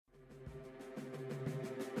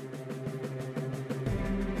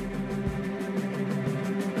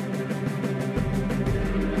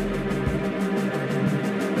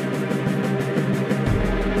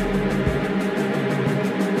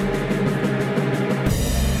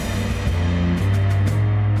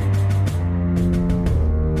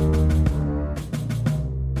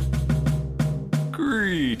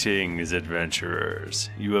Greetings, adventurers.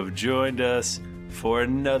 You have joined us for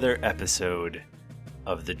another episode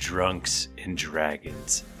of the Drunks and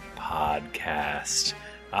Dragons podcast.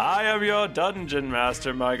 I am your Dungeon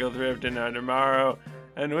Master, Michael Thrifton Undermaro,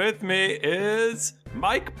 and with me is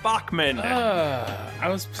Mike Bachman. I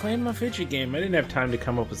was playing my fidget game. I didn't have time to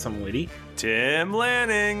come up with something witty. Tim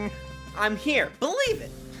Lanning. I'm here. Believe it.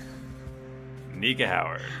 Nika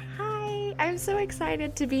Howard. Hi, I'm so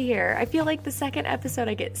excited to be here. I feel like the second episode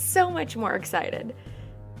I get so much more excited.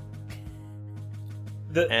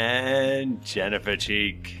 And Jennifer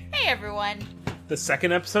Cheek. Hey, everyone. The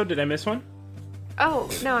second episode? Did I miss one? Oh,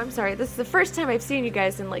 no, I'm sorry. This is the first time I've seen you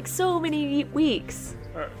guys in like so many weeks.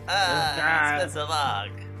 It's been so long.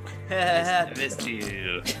 I missed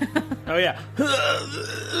you. Oh, yeah.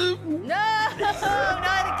 No,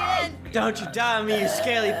 not again. Don't you die on me, you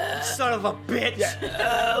scaly son of a bitch.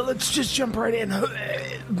 Let's just jump right in.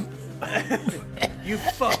 You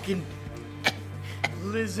fucking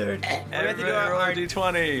lizard.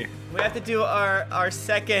 D20. We have to do our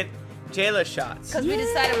second jailer shots. Because we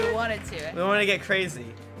decided we wanted to. We want to get crazy.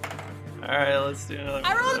 All right, let's do another.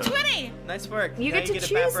 I rolled a 20. Nice work. You Now get to a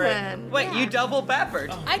choose bapper. then. Wait, Yeah. you double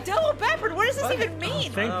bappered. I double backward. What does this even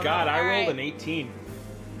mean? Thank God, I All rolled right. an 18.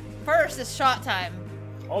 First, it's shot time.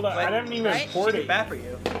 Hold on, I didn't even Right? report She it. can bapper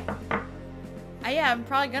you. Yeah, I'm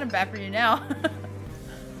probably going to bapper you now.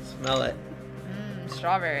 Smell it.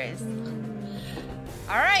 Strawberries.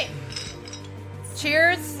 All right.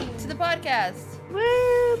 Cheers to the podcast. Woo!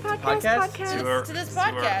 Podcast. To this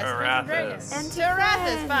podcast. To Drunks and Dragons. Arathis. And to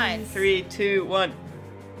Arathis, fine. 3, 2, 1.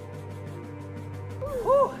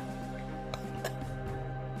 Ooh.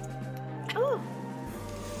 Oh,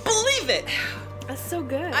 Believe it. that's so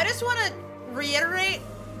good. I just want to reiterate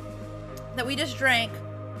that we just drank,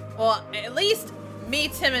 well, at least me,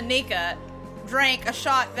 Tim, and Nika drank a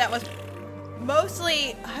shot that was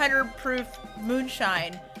mostly 100 proof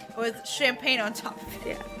moonshine with champagne on top of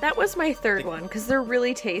it. Yeah, that was my third one because they're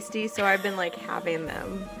really tasty. So I've been like having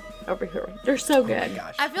them over here. They're so good.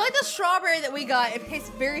 Gosh. I feel like the strawberry that we got, it tastes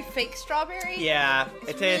very fake strawberry. Yeah, it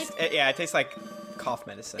It's tastes. It tastes like cough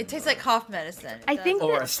medicine. It tastes like cough medicine. I think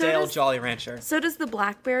or that a stale so Jolly Rancher. does the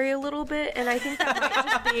blackberry a little bit, and I think that might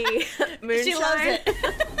just be moonshine. She loves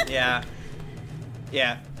it. Yeah.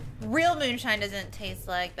 Yeah. Real moonshine doesn't taste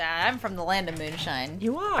like that. I'm from the land of moonshine.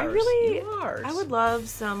 You are. I really, You are. I would love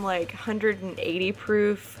some like 180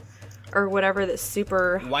 proof or whatever that's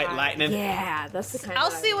super White high. lightning. Yeah, that's the kind.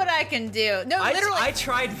 I'll that see what I can do. No, literally. I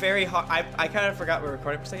tried very hard. I kind of forgot we were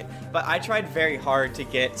recording for a second, but I tried very hard to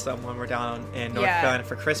get some when we're down in North Yeah. Carolina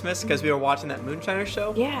for Christmas because we were watching that Moonshiner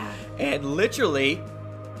show. Yeah. And literally,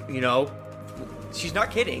 you know, she's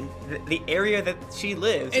not kidding. The area that she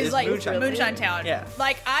lives is is like Moonshine. Town. Yeah.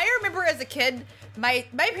 Like I remember as a kid, my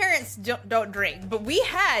parents don't drink, but we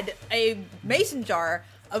had a mason jar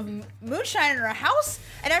of moonshine in our house,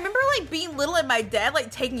 and I remember like being little and my dad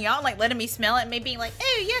like taking it out and like letting me smell it and me being like,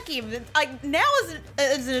 "Oh, yucky!" But, like now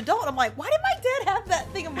as an adult, I'm like, why did my dad have that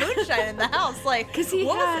thing of moonshine in the house? Like, 'Cause he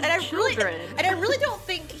what was- had and I children. I really don't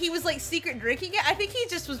think he was like secret drinking it. I think he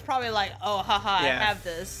just was probably like, "Oh, haha, Yeah. I have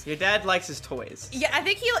this." Your dad likes his toys. Yeah, I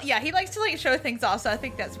think he likes to like show things off, so I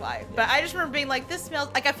think that's why. But I just remember being like, this smells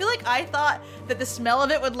like, I feel like I thought that the smell of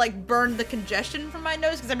it would like burn the congestion from my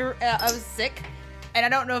nose because I remember I was sick, and I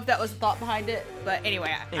don't know if that was the thought behind it. But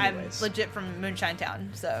anyway, I'm Anyways. legit from Moonshine Town,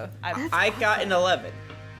 so I got an 11.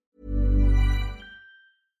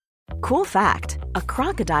 Cool fact, a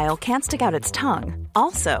crocodile can't stick out its tongue.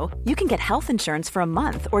 Also, you can get health insurance for a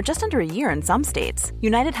month or just under a year in some states.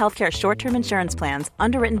 United Healthcare short-term insurance plans,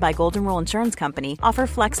 underwritten by Golden Rule Insurance Company, offer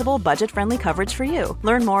flexible, budget-friendly coverage for you.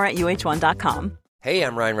 Learn more at uh1.com. Hey,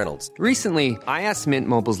 I'm Ryan Reynolds. Recently, I asked Mint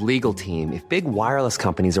Mobile's legal team if big wireless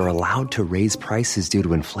companies are allowed to raise prices due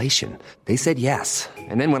to inflation. They said yes.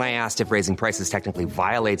 And then when I asked if raising prices technically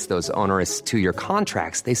violates those onerous two-year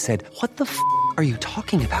contracts, they said, "What the f*** are you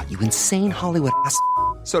talking about, you insane Hollywood ass?"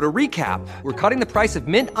 So to recap, we're cutting the price of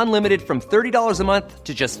Mint Unlimited from $30 a month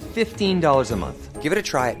to just $15 a month. Give it a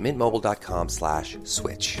try at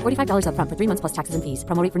mintmobile.com/switch. $45 up front for 3 months plus taxes and fees.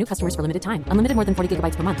 Promo rate for new customers for limited time. Unlimited more than 40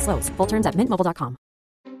 gigabytes per month. Slows full terms at mintmobile.com.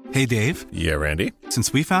 Hey, Dave. Yeah, Randy.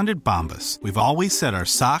 Since we founded Bombas, we've always said our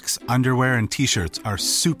socks, underwear, and T-shirts are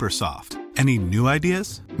super soft. Any new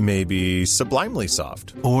ideas? Maybe sublimely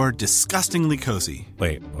soft. Or disgustingly cozy?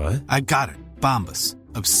 Wait, what? I got it. Bombas.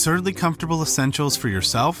 Absurdly comfortable essentials for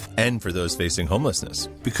yourself And for those facing homelessness.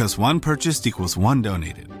 because one purchased equals one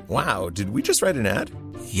donated. Wow, did we just write an ad?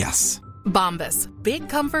 Yes. Bombas. Big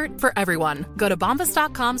comfort for everyone. Go to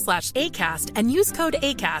bombas.com/ACAST and use code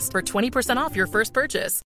ACAST for 20% off your first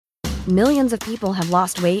purchase. Millions of people have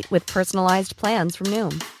lost weight with personalized plans from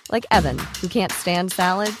Noom. Like Evan, who can't stand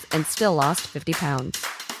salads and still lost 50 pounds.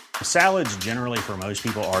 Salads generally for most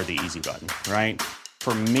people are the easy button, right?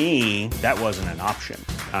 For me, that wasn't an option.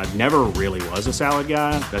 I never really was a salad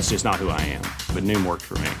guy. That's just not who I am. But Noom worked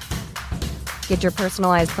for me. Get your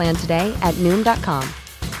personalized plan today at Noom.com.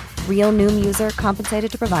 Real Noom user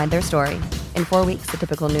compensated to provide their story. In 4 weeks, the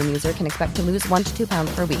typical Noom user can expect to lose 1 to 2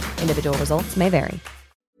 pounds per week. Individual results may vary.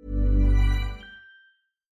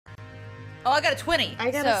 Oh, I got a 20. I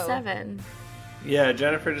got a 7. Yeah,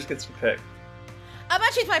 Jennifer just gets to pick. I'm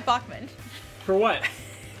gonna choose my Bachman. For what?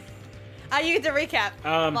 You get to recap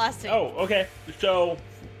last week. Oh, okay. So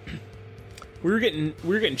we were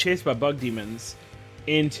getting chased by bug demons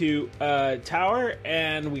into a tower,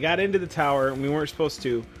 and we got into the tower, and we weren't supposed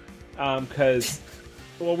to, because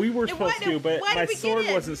we were supposed to, but my sword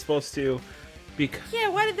wasn't supposed to. Yeah,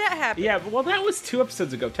 why did that happen? Yeah, well, that was 2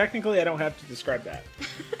 episodes ago. Technically, I don't have to describe that.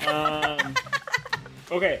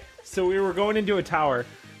 Okay, so we were going into a tower,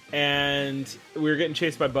 and we were getting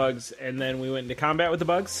chased by bugs, and then we went into combat with the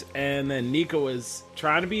bugs, and then Nika was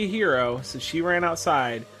trying to be a hero, so she ran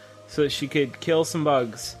outside so that she could kill some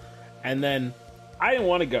bugs, and then I didn't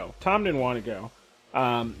want to go. Tom didn't want to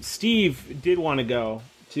go. Steve did want to go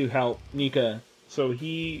to help Nika, so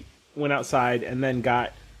he went outside and then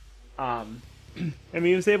got...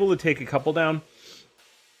 he was able to take a couple down,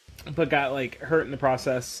 but got hurt in the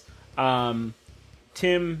process. Harper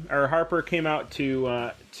came out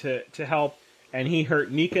to help, and he hurt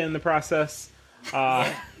Nika in the process.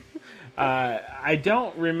 I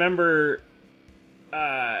don't remember.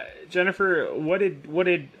 Jennifer, what did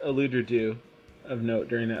Eluder do of note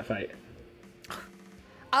during that fight?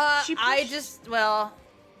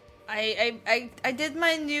 I did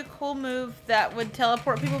my new cool move that would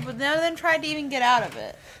teleport people, but none of them tried to even get out of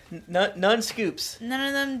it. None scoops. None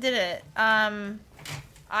of them did it.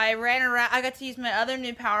 I ran around. I got to use my other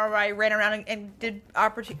new power where I ran around and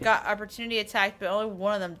got opportunity attacked, but only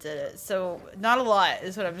one of them did it. So not a lot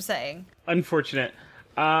is what I'm saying. Unfortunate.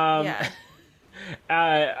 Yeah.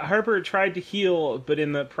 Harper tried to heal, but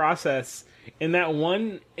in the process, not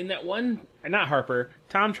Harper.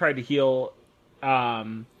 Tom tried to heal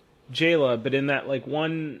Jayla, but in that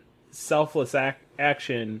one selfless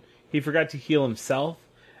action, he forgot to heal himself,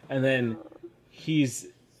 and then he's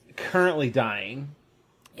currently dying.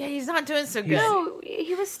 Yeah, he's not doing so good. No,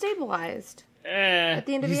 he was stabilized at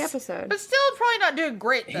the end of the episode. But still probably not doing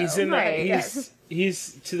great, though.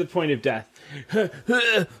 He's to the point of death. He's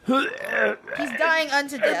dying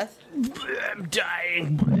unto death. I'm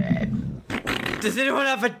dying. Does anyone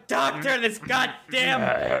have a doctor in this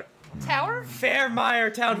goddamn tower? Fairmire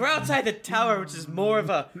town. We're outside the tower, which is more of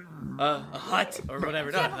a hut or whatever.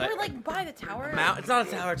 Yeah, but we're by the tower. Mount. It's not a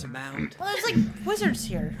tower. It's a mound. Well, there's wizards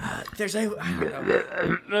here. There's I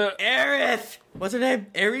don't know. Aerith. What's her name?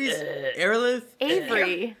 Ares. Aerith.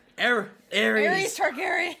 Avery. Ares. Ares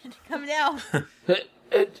Targaryen. Come down.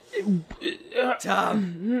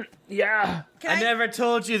 Tom. Yeah. I never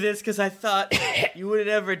told you this because I thought you wouldn't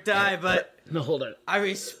ever die, but no, hold on. I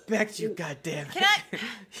respect you, goddammit. Can I?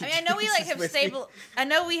 I mean, I know we I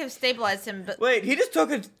know we have stabilized him, but wait, he just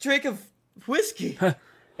took a drink of whiskey.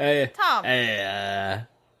 Hey, Tom. Hey,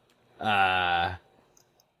 are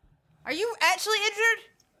you actually injured?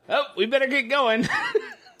 Oh, we better get going.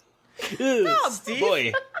 Tom, Steve.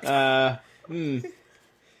 Boy. I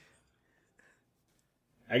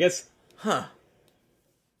guess. Huh.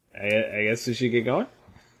 I guess we should get going.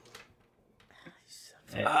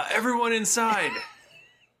 Everyone inside.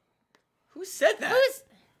 Who said that? Who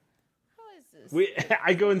is this?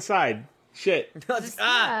 I go inside. Shit.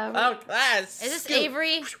 Class. Is this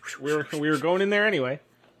Avery? We were going in there anyway.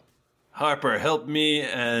 Harper, help me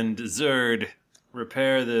and Zerd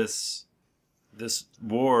repair this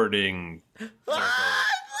warding circle. I'd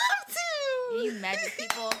love to. You magic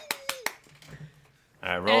people. All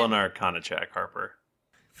right, roll an Arcana check, Harper.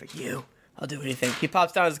 For you, I'll do anything. He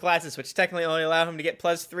pops down his glasses, which technically only allow him to get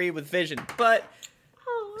 +3 with vision, but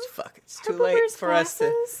it's too late for us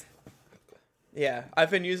to. Yeah, I've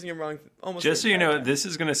been using them wrong almost. Just so you know, this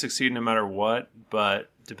is going to succeed no matter what, but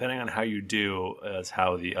depending on how you do is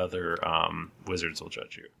how the other wizards will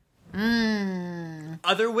judge you.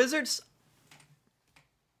 Other wizards?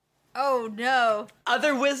 Oh no.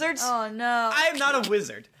 Other wizards? Oh no. I am not a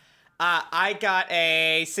wizard. I got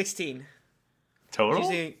a 16.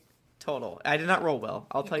 Total? Total. I did not roll well.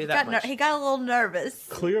 I'll tell you that much. He got a little nervous.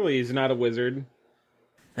 Clearly, he's not a wizard.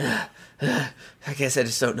 I guess I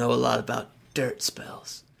just don't know a lot about dirt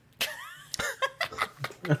spells.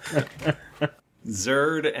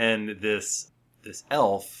 Zerd and this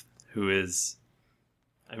elf who is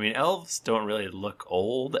I mean, elves don't really look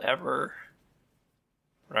old ever,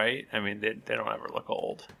 right? I mean, they don't ever look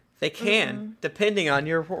old. They can, depending on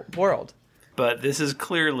your world. But this is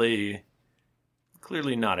clearly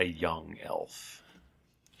not a young elf.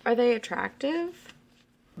 Are they attractive?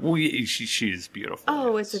 She's beautiful.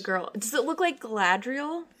 Oh, yes. it's a girl. Does it look like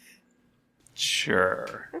Galadriel?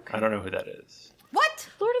 Sure. Okay. I don't know who that is. What?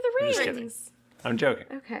 Lord of the I'm Rings. just kidding. I'm joking.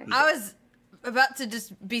 Okay. I was about to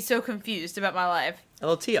just be so confused about my life.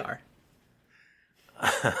 LTR.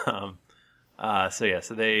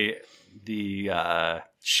 So the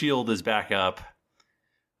shield is back up,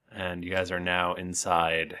 and you guys are now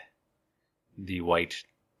inside the white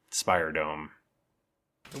spire dome.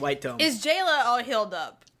 The white dome. Is Jayla all healed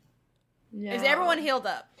up? No. Is everyone healed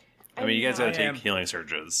up? I mean, you guys gotta I take am. healing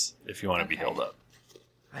surges if you want to be healed up.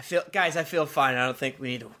 I feel fine. I don't think we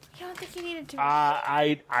need to. I don't think you needed to.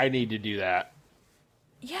 I need to do that.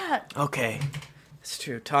 Yeah. Okay. It's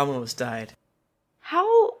true. Tom almost died.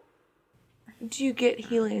 How do you get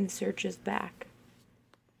healing surges back?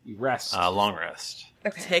 You rest. Long rest.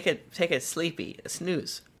 Okay. Take a sleepy, a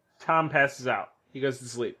snooze. Tom passes out. He goes to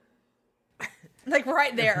sleep. Like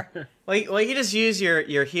right there. Well, you just use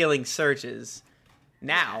your healing surges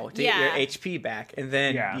now to get your HP back, and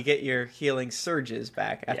then you get your healing surges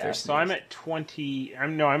back after. Yeah, so I'm at 20.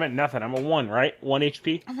 I'm at nothing. I'm a 1, right? 1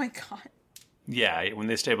 HP. Oh my god. Yeah, when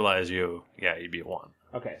they stabilize you, you'd be a 1.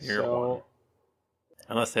 Okay, You're a 1.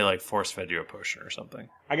 Unless they force fed you a potion or something.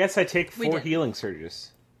 I guess I take 4 healing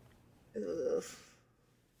surges. Ugh.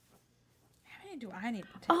 How many do I need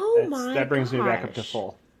to take? Oh That brings me back up to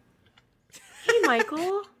full. Hey,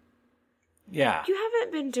 Michael. Yeah. You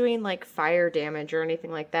haven't been doing fire damage or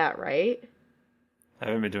anything like that, right? I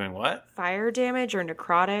haven't been doing what? Fire damage or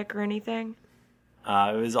necrotic or anything?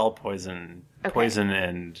 It was all poison. Okay. Poison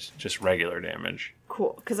and just regular damage.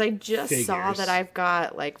 Cool, because I just saw Figures. that I've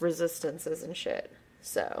got resistances and shit.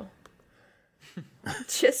 So,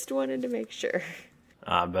 just wanted to make sure.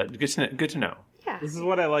 But good to know. Yeah. This is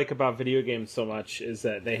what I like about video games so much, is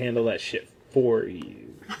that they handle that shit for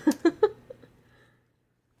you.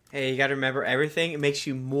 Hey, you gotta remember everything. It makes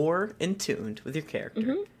you more in tuned with your character.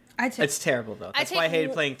 Mm-hmm. It's terrible though. That's why I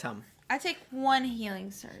hated playing Tom. I take 1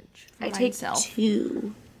 healing surge. For I take myself.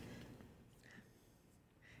 2.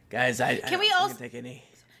 Guys, I Can we don't also- think I can take any.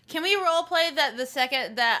 Can we roleplay that the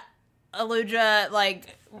second that Aluja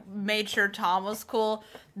made sure Tom was cool,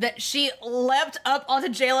 that she leapt up onto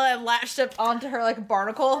Jayla and latched up onto her like a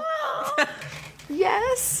barnacle?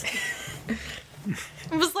 Yes.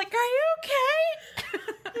 I was like, "Are you okay?"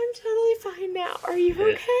 I'm totally fine now. Are you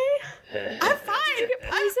okay? I'm fine. Did you get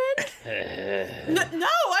poisoned? No,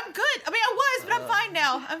 I'm good. I mean, I was, but I'm fine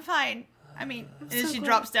now. I'm fine. I mean, and then so she glad.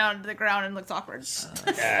 drops down to the ground and looks awkward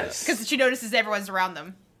Yes. because she notices everyone's around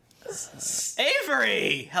them.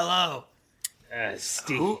 Avery, hello.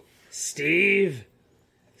 Steve,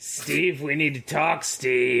 we need to talk,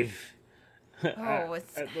 Steve. Oh,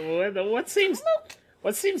 it's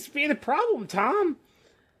What seems to be the problem, Tom?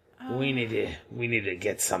 We need to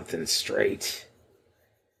get something straight.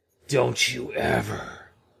 Don't you ever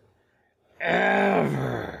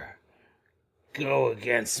go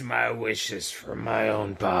against my wishes for my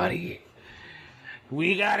own body.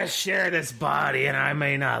 We gotta share this body, and I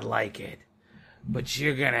may not like it, but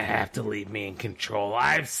you're gonna have to leave me in control.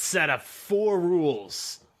 I've set up 4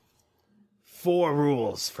 rules. 4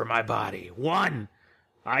 rules for my body. 1,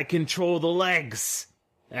 I control the legs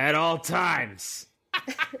at all times.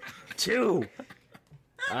 2,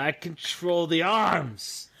 I control the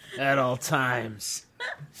arms at all times.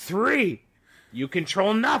 3, you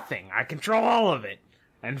control nothing. I control all of it.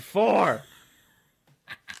 And 4,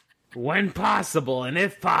 when possible and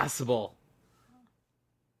if possible,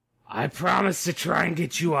 I promise to try and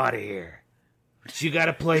get you out of here. But you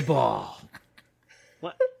gotta play ball.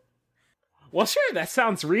 What? Well, sure, that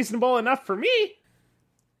sounds reasonable enough for me.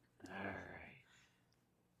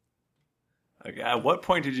 Okay, at what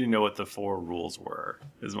point did you know what the 4 rules were,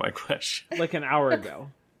 is my question. Like an hour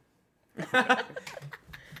ago.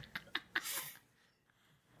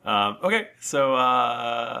 Okay, so,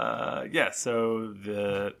 so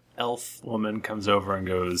the elf woman comes over and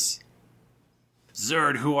goes,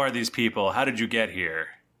 Zerd, who are these people? How did you get here?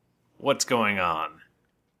 What's going on?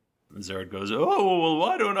 And Zerd goes, oh, well,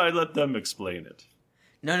 why don't I let them explain it?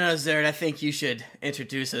 No, Zerd, I think you should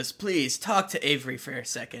introduce us. Please, talk to Avery for a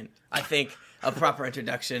second. I think a proper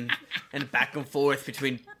introduction and back and forth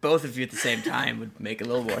between both of you at the same time would make a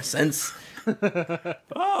little more sense.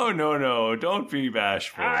 Oh, no, don't be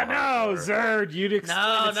bashful. No, Zerd, you'd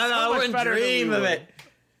explain it so I much wouldn't better than dream we of would. it.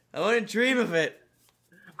 I wouldn't dream of it.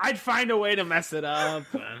 I'd find a way to mess it up.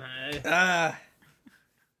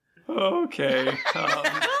 Okay.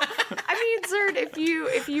 I mean, Zerd, if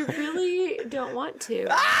you really don't want to.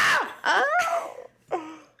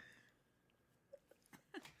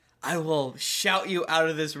 I will shout you out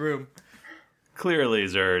of this room. Clearly,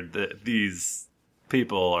 Zerd, these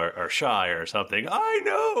people are shy or something. I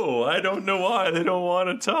know. I don't know why they don't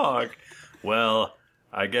want to talk. Well,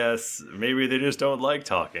 I guess maybe they just don't like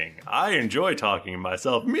talking. I enjoy talking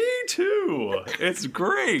myself. Me too. It's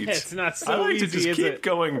great. It's not so I like easy, to just is keep it?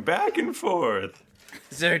 going back and forth.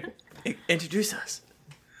 Zerd, introduce us.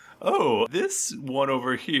 Oh, this one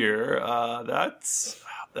over here, that's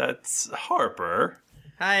Harper.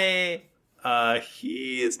 Hi.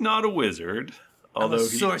 He is not a wizard, although I'm a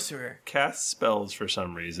he sorcerer. casts spells for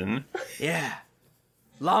some reason. Yeah.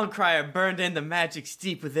 Longcrier burned in the magics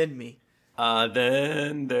deep within me.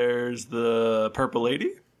 Then there's the purple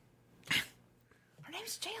lady. Her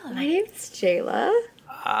name's Jayla. My name's Jayla.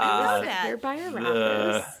 I know that. Here by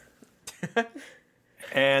Arrakis.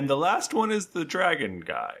 And the last one is the dragon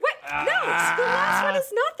guy. What? No, the last one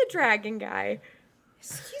is not the dragon guy.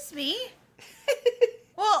 Excuse me.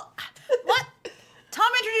 Well, what?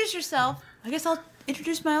 Tom, introduce yourself. I guess I'll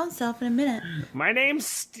introduce my own self in a minute. My name's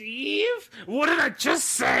Steve? What did I just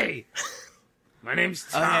say? My name's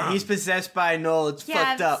Tom. Oh yeah, he's possessed by Noel. It's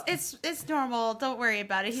fucked up. It's normal. Don't worry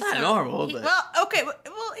about it. He's not normal, but- well, okay.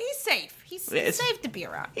 Well, he's safe. He's safe to be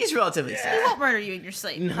around. He's relatively He safe. won't murder you in your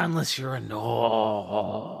sleep. Not unless you're a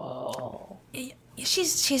no.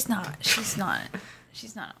 She's not.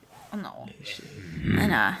 Oh no.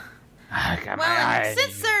 And I got my well, eye.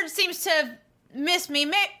 since Third seems to have missed me,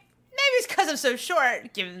 maybe it's because I'm so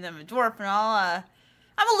short, giving them a dwarf and all.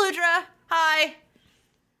 I'm a Ludra. Hi.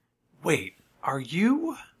 Wait, are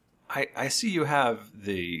you? I see you have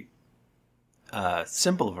the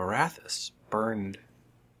symbol of Arathis burned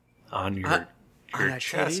on your on our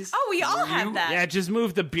chest. titties? Oh, we all have that. Yeah, just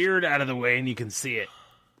move the beard out of the way and you can see it.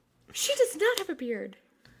 She does not have a beard.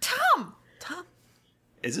 Tom.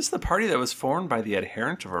 Is this the party that was formed by the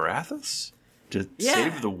adherent of Arathis to Yeah.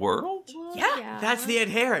 save the world? Yeah. That's the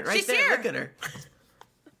adherent right She's there. here. Look at her.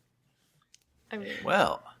 I mean,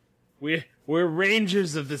 Well, We're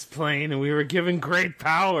rangers of this plane, and we were given great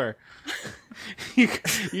power.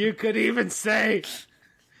 you could even say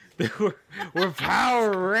that we're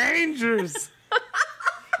Power Rangers.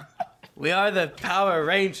 We are the Power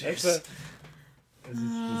Rangers.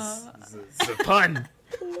 It's a pun.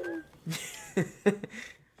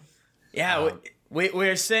 Yeah,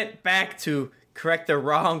 we're sent back to correct the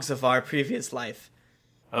wrongs of our previous life.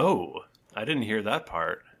 oh, I didn't hear that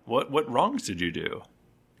part. What wrongs did you do?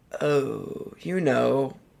 Oh, you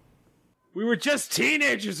know. We were just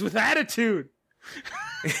teenagers with attitude.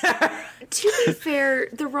 to be fair,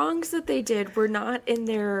 the wrongs that they did were not in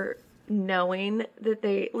their knowing that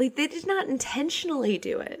they did not intentionally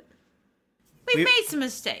do it. We made some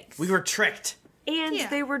mistakes. We were tricked. And Yeah.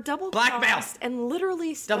 they were double Blackmailed. crossed and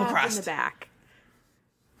literally stabbed in Double-crossed. the back.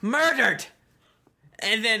 Murdered!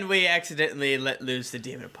 And then we accidentally let loose the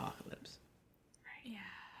demon apocalypse.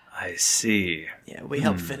 I see. Yeah, we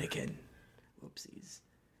helped Finnegan. Whoopsies.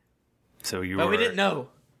 So you But were. we didn't know.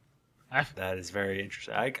 That is very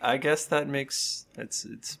interesting. I guess that makes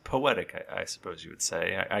it's poetic. I suppose you would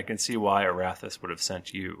say. I can see why Arathis would have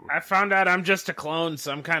sent you. I found out I'm just a clone,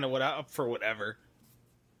 so I'm kind of up for whatever.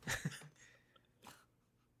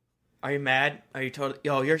 Are you mad? Are you totally...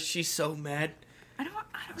 Yo, she's so mad. I don't know.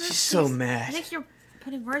 She's so I mad. think you're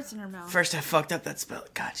putting words in her mouth. First I fucked up that spell.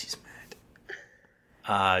 God, she's mad.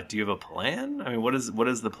 Do you have a plan? I mean, what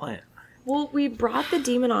is the plan? Well, we brought the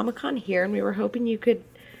Demonomicon here, and we were hoping you could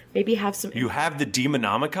maybe have some... You have the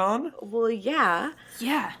Demonomicon? Well, yeah.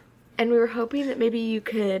 Yeah. And we were hoping that maybe you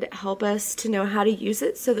could help us to know how to use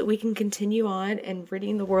it so that we can continue on and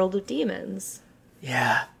ridding the world of demons.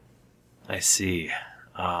 Yeah. I see.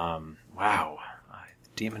 Wow.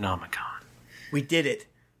 Demonomicon. We did it.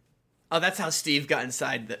 Oh, that's how Steve got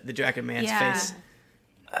inside the Dragon Man's face.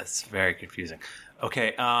 That's very confusing.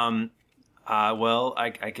 Okay, well, I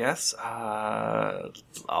guess, I'll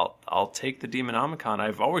take the Demonomicon.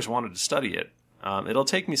 I've always wanted to study it. It'll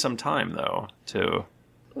take me some time, though, to...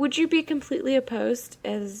 Would you be completely opposed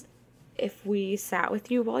as if we sat with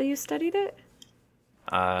you while you studied it?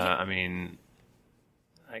 I mean...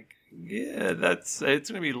 Yeah, it's going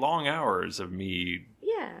to be long hours of me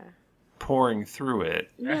Yeah. pouring through it.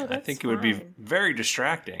 No, I that's think it would be fine. very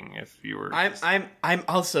distracting if you were... I'm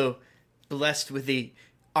also blessed with the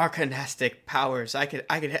arcanastic powers. I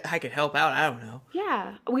could help out. I don't know.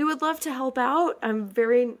 Yeah, we would love to help out. I'm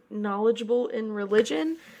very knowledgeable in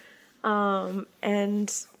religion,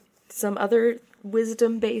 and some other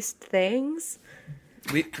wisdom-based things.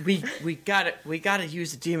 We gotta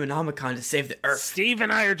use the Demonomicon to save the Earth. Steve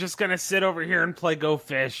and I are just gonna sit over here and play Go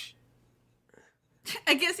Fish.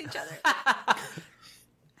 Against each other.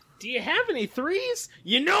 Do you have any threes?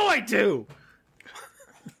 You know I do!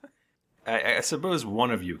 I suppose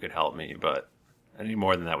one of you could help me, but any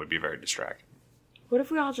more than that would be very distracting. What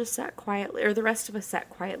if we all just sat quietly, or the rest of us sat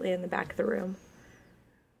quietly in the back of the room?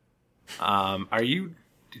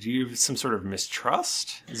 Do you have some sort of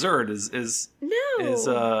mistrust? Zerd is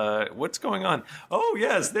what's going on? Oh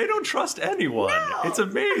yes, they don't trust anyone. No. It's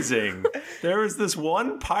amazing. There was this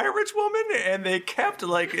one pirate woman, and they kept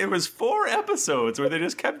it was 4 episodes where they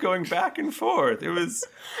just kept going back and forth. It was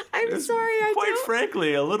quite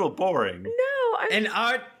frankly a little boring. In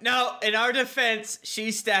our defense, she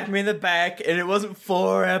stabbed me in the back, and it wasn't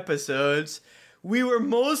 4 episodes. We were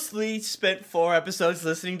mostly spent 4 episodes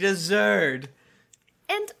listening to Zerd.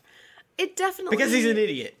 And it definitely... Because he's an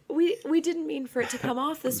idiot. We didn't mean for it to come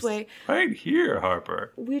off this way. Right here,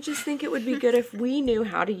 Harper. We just think it would be good if we knew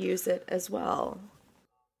how to use it as well.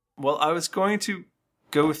 Well, I was going to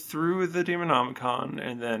go through the Demonomicon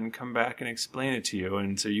and then come back and explain it to you,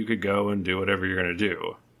 and so you could go and do whatever you're going to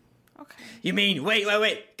do. Okay. You mean... Wait.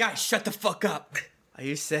 Guys, shut the fuck up. Are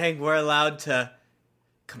you saying we're allowed to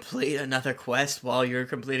complete another quest while you're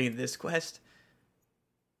completing this quest?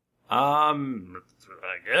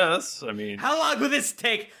 I guess. I mean... How long will this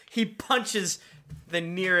take? He punches the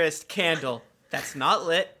nearest candle that's not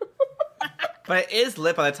lit, but it is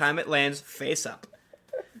lit by the time it lands face up.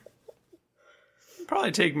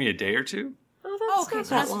 Probably take me a day or 2. Oh, that's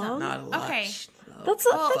not that long. Not a lot. Okay.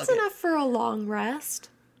 That's enough for a long rest.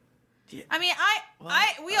 Yeah. I mean,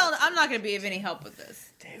 I'm not going to be of any help with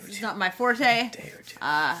this. It's not my forte. Day or 2.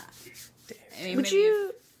 I mean, Would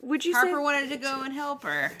you Harper say wanted to go and help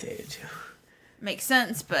her? Day or 2. Makes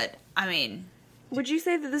sense, but I mean, would you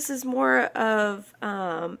say that this is more of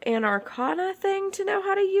an arcana thing to know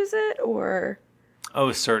how to use it, or?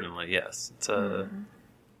 Oh, certainly, yes. It's a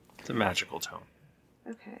magical tome.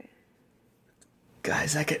 Okay.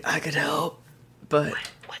 Guys, I could help, but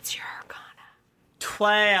What's your arcana?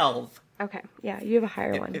 12. Okay, yeah, you have a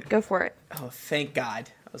higher one. Go for it. Oh, thank God!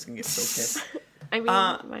 I was gonna get so pissed. I mean,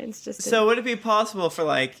 mine's just. So would it be possible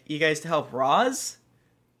for you guys to help Roz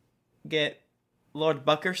get Lord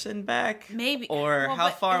Buckerson back? maybe. Or how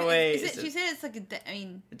far away is it? You said it's like a day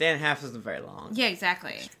and a half isn't very long. Yeah,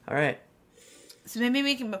 exactly. All right. So maybe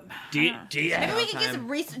we can. Do you maybe we can get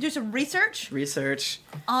do some research. Research.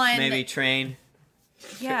 On maybe train.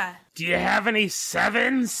 Yeah. Do you have any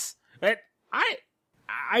 7s?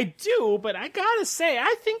 I do, but I gotta say,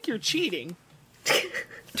 I think you're cheating.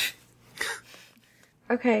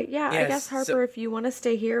 Okay, yeah, I Yes, guess Harper, if you want to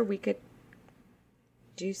stay here, we could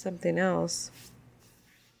do something else.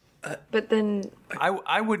 But then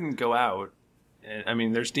I wouldn't go out. I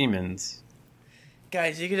mean, there's demons.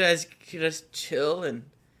 Guys, you could just chill and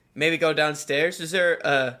maybe go downstairs. Is there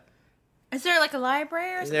like a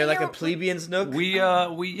library or something? Is there like a plebeian's nook? We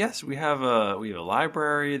have a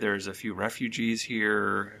library. There's a few refugees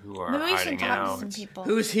here who are Maybe we should hiding talk out. to some people.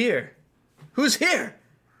 Who's here? Who's here?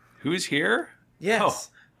 Who's here? Yes.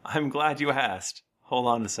 Oh, I'm glad you asked. Hold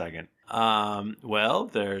on a second. Well,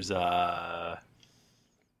 there's Quiro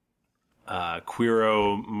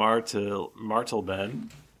Martelben.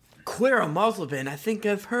 Quiro Martelben. I think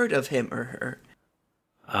I've heard of him or her.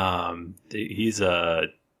 He's a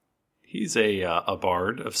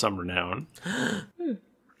bard of some renown.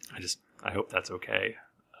 I hope that's okay.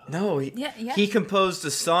 No, he composed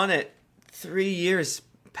a sonnet 3 years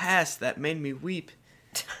past that made me weep.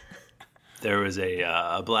 There was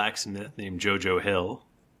a blacksmith named Jojo Hill.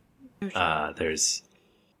 There's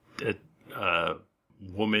a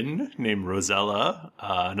woman named Rosella.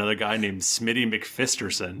 Another guy named Smitty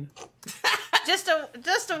McFisterson. Just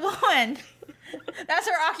a woman. That's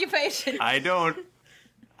her occupation. I don't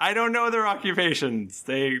know their occupations.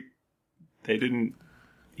 They didn't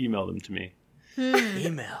email them to me.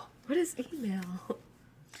 Email. what is email?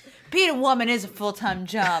 Being a woman is a full-time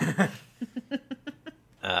job.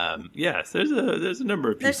 Yes, there's a number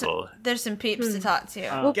of people. There's some peeps to talk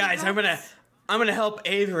to. Guys, I'm gonna help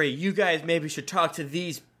Avery. You guys maybe should talk to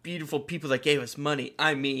these beautiful people that gave us money.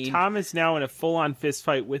 I mean, Tom is now in a full-on fist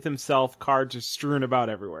fight with himself. Cards are strewn about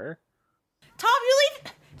everywhere. Tom, you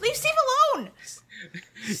leave Steve alone.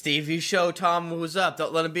 Steve, you show Tom who's up.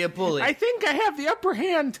 Don't let him be a bully. I think I have the upper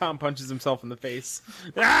hand. Tom punches himself in the face.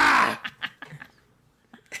 Ah!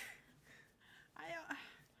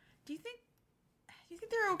 Do you think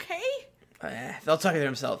they're okay? They'll talk to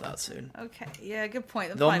themselves out soon. Okay, yeah, good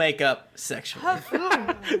point. They'll make up sexually.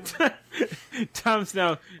 Tom's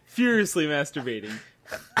now furiously masturbating.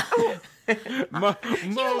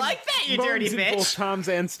 You like that, you dirty moans in bitch. both Tom's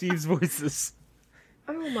and Steve's voices.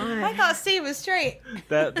 Oh my. I thought Steve was straight.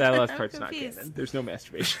 That last part's not confused. canon. There's no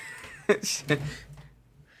masturbation.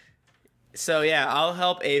 So yeah, I'll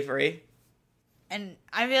help Avery. And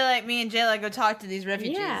I feel like me and Jayla go talk to these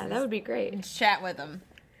refugees. Yeah, that would be great. And chat with them.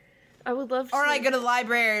 I would love to. Or like go to the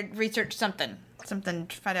library and research something to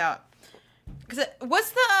find out. Because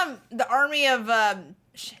what's the army of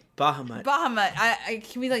Bahamut.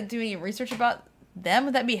 Bahamut? Can we like do any research about them?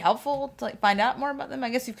 Would that be helpful to like find out more about them? I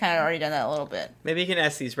guess you've kind of already done that a little bit. Maybe you can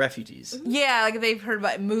ask these refugees. Yeah, like if they've heard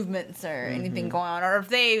about movements or anything going on, or if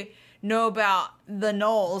they know about the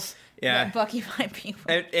Knolls. Yeah. That Bucky might be.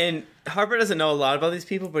 And Harper doesn't know a lot about these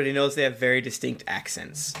people, but he knows they have very distinct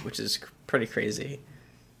accents, which is pretty crazy.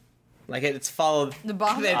 Like it's followed The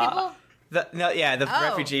Bahamut people. The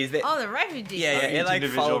refugees. The refugees. Yeah, Each it like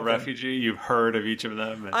individual followed them. refugee, you've heard of each of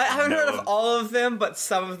them. And I haven't heard know of all of them, but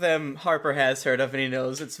some of them Harper has heard of, and he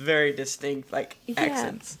knows it's very distinct,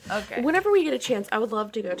 accents. Okay. Whenever we get a chance, I would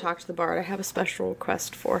love to go talk to the bard. I have a special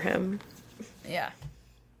request for him. Yeah.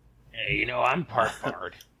 Hey, I'm part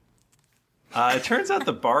bard. It turns out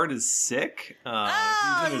the bard is sick. He's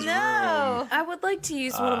in his room. I would like to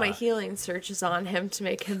use one of my healing searches on him to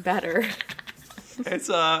make him better. It's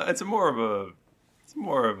more of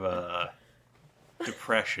a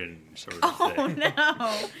depression sort of thing. Oh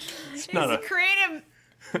no! His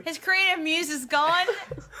creative muse is gone.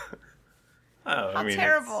 How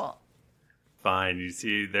terrible! Fine.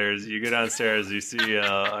 You go downstairs. You see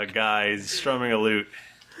a guy strumming a lute.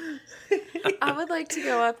 I would like to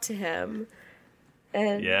go up to him.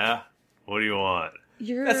 And Yeah. What do you want?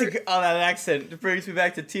 That accent brings me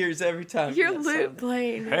back to tears every time. Your lute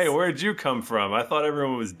playing. Hey, where'd you come from? I thought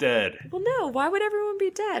everyone was dead. Well, no. Why would everyone be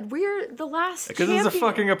dead? We're the last. Because it's a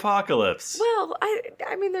fucking apocalypse. Well,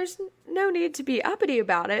 I mean, there's no need to be uppity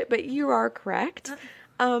about it, but you are correct.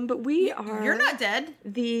 But we are. You're not dead.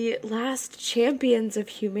 The last champions of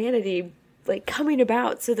humanity, like coming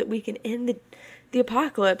about so that we can end the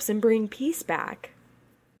apocalypse and bring peace back.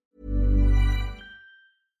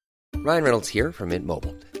 Ryan Reynolds here from Mint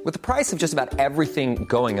Mobile. With the price of just about everything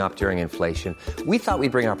going up during inflation, we thought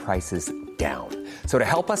we'd bring our prices down. So to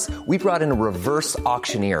help us, we brought in a reverse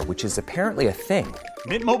auctioneer, which is apparently a thing.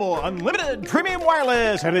 Mint Mobile Unlimited Premium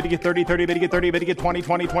Wireless. How to get 30, 30, bit to get 30, bit to get 20,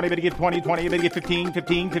 20, 20, bit to get 20, 20, bit to get 15,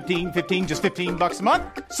 15, 15, 15, just $15 a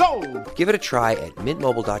month? Sold! Give it a try at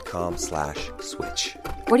mintmobile.com/switch.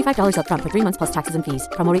 $45 up front for 3 months plus taxes and fees.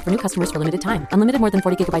 Promo rate for new customers for limited time. Unlimited more than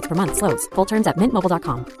 40 gigabytes per month. Slows full terms at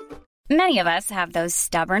mintmobile.com. Many of us have those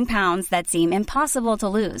stubborn pounds that seem impossible to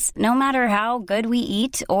lose, no matter how good we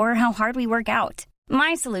eat or how hard we work out.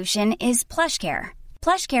 My solution is PlushCare.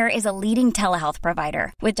 PlushCare is a leading telehealth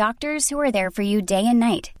provider with doctors who are there for you day and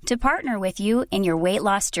night to partner with you in your weight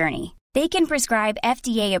loss journey. They can prescribe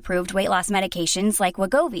FDA-approved weight loss medications like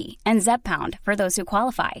Wegovy and Zepbound for those who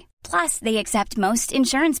qualify. Plus, they accept most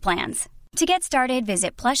insurance plans. To get started,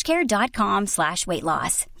 visit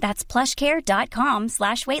plushcare.com/weightloss. That's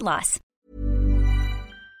plushcare.com/weightloss.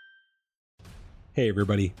 Hey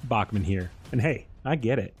everybody, Bachman here. And hey, I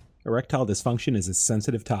get it. Erectile dysfunction is a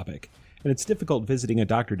sensitive topic, and it's difficult visiting a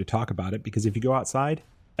doctor to talk about it because if you go outside,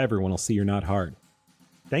 everyone will see you're not hard.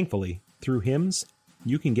 Thankfully, through HIMS,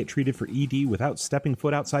 you can get treated for ED without stepping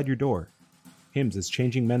foot outside your door. HIMS is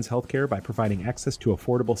changing men's healthcare by providing access to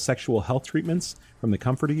affordable sexual health treatments from the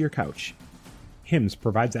comfort of your couch. HIMS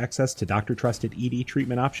provides access to doctor-trusted ED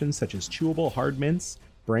treatment options such as chewable hard mints,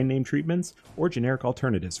 brand name treatments, or generic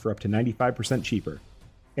alternatives for up to 95% cheaper.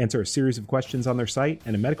 Answer a series of questions on their site,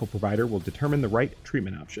 and a medical provider will determine the right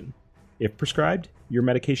treatment option. If prescribed, your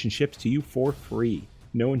medication ships to you for free,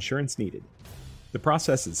 no insurance needed. The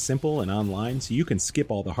process is simple and online, so you can skip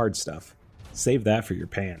all the hard stuff. Save that for your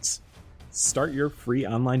pants. Start your free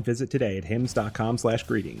online visit today at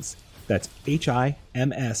hims.com/greetings. That's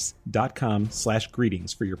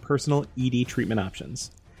HIMS.com/greetings for your personal ED treatment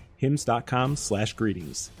options.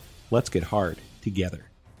 hims.com/greetings. Let's get hard together.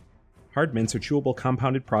 Hard mints are chewable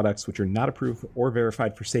compounded products which are not approved or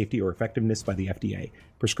verified for safety or effectiveness by the FDA.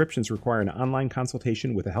 Prescriptions require an online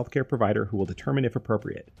consultation with a healthcare provider who will determine if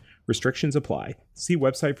appropriate. Restrictions apply. See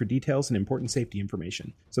website for details and important safety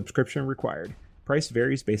information. Subscription required. Price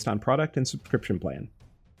varies based on product and subscription plan.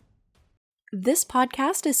 This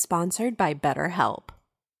podcast is sponsored by BetterHelp.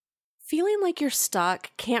 Feeling like you're stuck,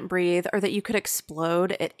 can't breathe, or that you could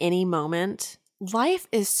explode at any moment? Life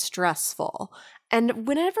is stressful. And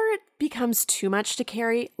whenever it becomes too much to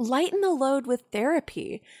carry, lighten the load with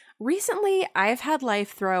therapy. Recently, I've had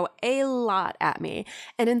life throw a lot at me,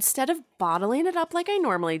 and instead of bottling it up like I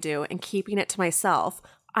normally do and keeping it to myself,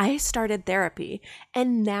 I started therapy,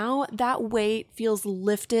 and now that weight feels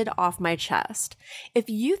lifted off my chest. If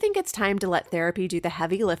you think it's time to let therapy do the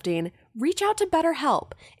heavy lifting, reach out to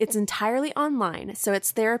BetterHelp. It's entirely online, so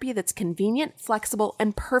it's therapy that's convenient, flexible,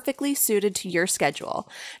 and perfectly suited to your schedule.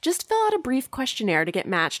 Just fill out a brief questionnaire to get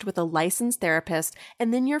matched with a licensed therapist,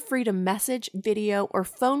 and then you're free to message, video, or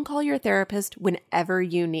phone call your therapist whenever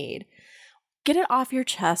you need. Get it off your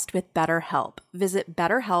chest with BetterHelp. Visit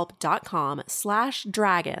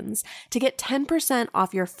betterhelp.com/dragons to get 10%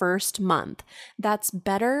 off your first month. That's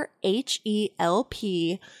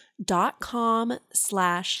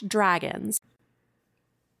betterhelp.com/dragons.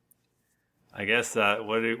 I guess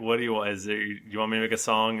what do you want? You want me to make a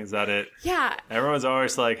song? Is that it? Yeah. Everyone's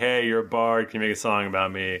always like, "Hey, you're a bard. Can you make a song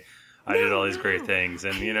about me?" I did all these great things,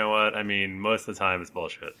 and you know what? I mean, most of the time it's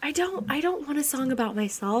bullshit. I don't want a song about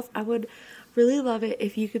myself. I would really love it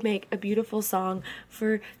if you could make a beautiful song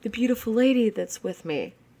for the beautiful lady that's with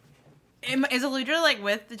me. Is Aludra like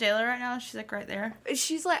with the jailer right now? She's like right there.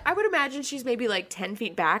 She's like, I would imagine she's maybe like 10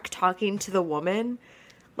 feet back talking to the woman,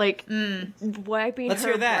 like wiping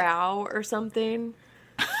her brow or something.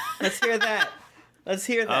 Let's hear that. Let's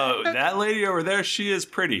hear that. Oh, that lady over there, she is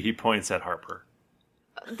pretty. He points at Harper.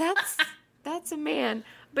 That's a man.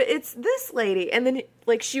 But it's this lady, and then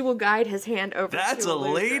like she will guide his hand over. That's to a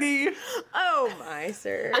lady. Oh my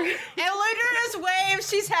sir! And Aludra just waves.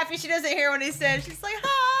 She's happy. She doesn't hear what he says. She's like,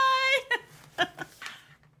 "Hi."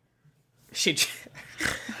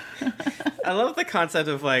 I love the concept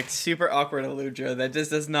of like super awkward Aludra that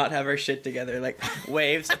just does not have her shit together. Like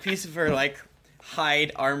waves, a piece of her like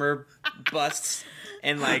hide armor busts,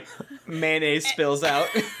 and like mayonnaise spills out.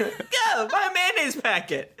 Go, my mayonnaise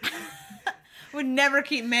packet. Would never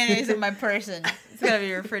keep mayonnaise in my person. It's gotta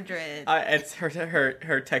be refrigerated. It's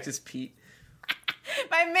her Texas Pete.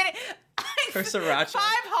 My minute. Her sriracha. 5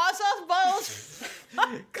 hot sauce bottles.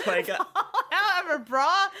 Clay got out of her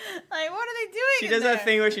bra. Like, what are they doing? She does that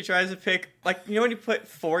thing where she tries to pick, like, you know when you put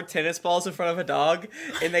 4 tennis balls in front of a dog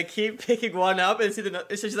and they keep picking one up and see so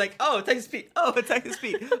she's like, oh, a Texas Pete. Oh, a Texas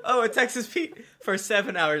Pete. Oh, a Texas Pete for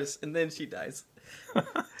 7 hours and then she dies.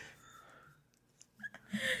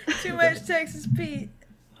 Too much Texas Pete.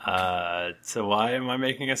 So why am I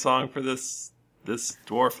making a song for this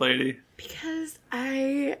dwarf lady? Because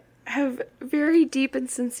I have very deep and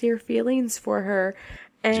sincere feelings for her.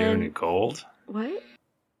 And June and gold? What?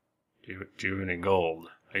 June and gold.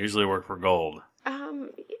 I usually work for gold.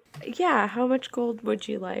 Yeah. How much gold would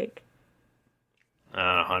you like?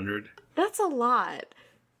 100. That's a lot.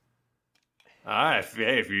 Alright,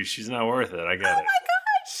 she's not worth it. I get it. Oh my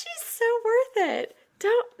god, she's so worth it.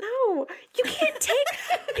 Don't know. You can't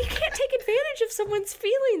take advantage of someone's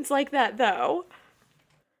feelings like that, though.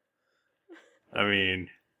 I mean,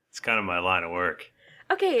 it's kind of my line of work.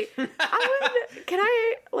 Okay, can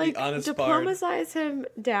I like diplomatize him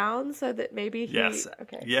down so that maybe he... Yes.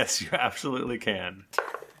 Okay. Yes, you absolutely can.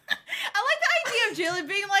 I like the idea of Jillian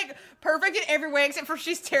being like perfect in every way except for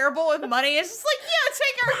she's terrible with money. It's just like, yeah,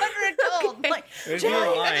 take her 100 gold. Okay. Like,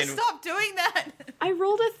 Jillian, you have to stop doing that. I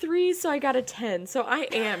rolled a 3, so I got a 10. So I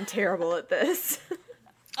am terrible at this.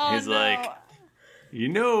 He's like,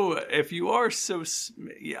 if you are so,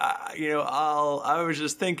 I was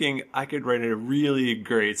just thinking I could write a really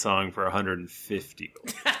great song for 150.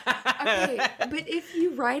 Okay, but if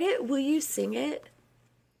you write it, will you sing it?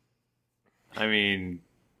 I mean,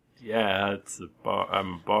 yeah,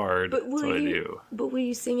 I'm a bard. That's what I do. But will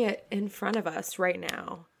you sing it in front of us right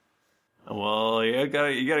now? Well, you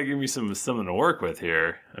gotta give me something to work with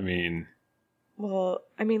here. I mean, look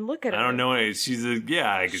at her. I don't know. I can see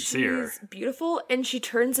her. She's beautiful, and she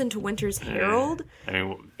turns into Winter's Herald.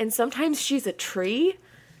 And sometimes she's a tree,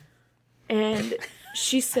 and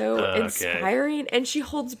she's so inspiring, and she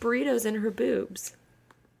holds burritos in her boobs.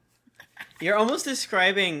 You're almost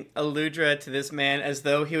describing Aludra to this man as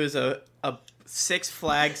though he was a Six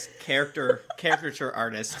Flags caricature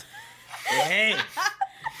artist. Hey,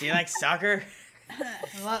 do you like soccer?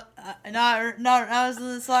 No, I was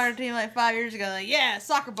in the soccer team like 5 years ago. Like, yeah,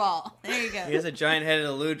 soccer ball. There you go. Here's a giant-headed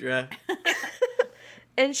Aludra.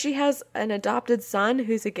 And she has an adopted son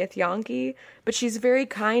who's a Githyanki, but she's very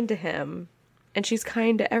kind to him, and she's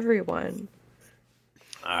kind to everyone.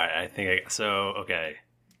 All right, okay.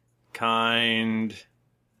 Kind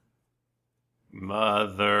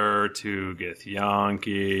mother to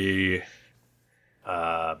Githyanki,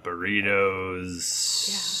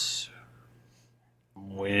 burritos,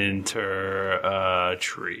 winter,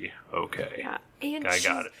 tree. Okay. Yeah, and I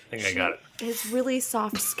got it. I got it. She has really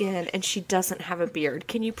soft skin, and she doesn't have a beard.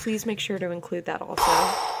 Can you please make sure to include that also?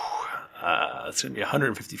 It's gonna be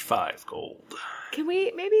 155 gold. Can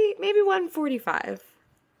we maybe 145?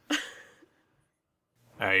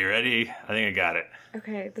 All right, you ready? I think I got it.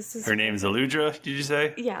 Okay, this is... Her name's Aludra, did you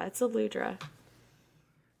say? Yeah, it's Aludra.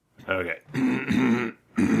 Okay.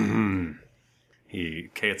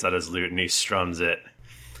 He gets out his lute and he strums it.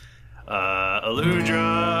 Aludra!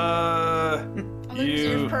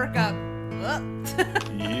 You perk up.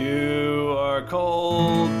 You are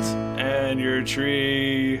cold, and you're a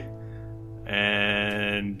tree,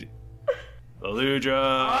 and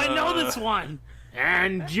Aludra. I know this one.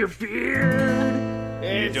 And your beard.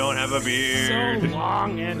 You don't have a beard. So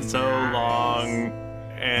long and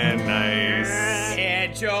nice.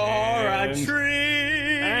 And you're a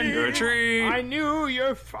tree. And you're a tree. I knew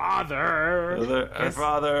your father. Our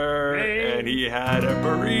father, and he had a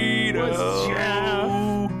burrito. Was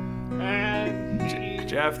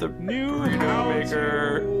Jeff the burrito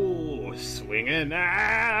maker. Swing an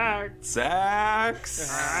axe.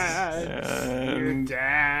 Sax. And your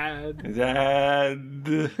dad.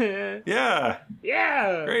 Yeah.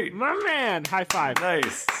 Yeah. Great. My man. High five.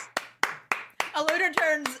 Nice. Aludra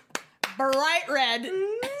turns bright red.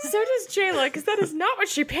 So does Jayla, because that is not what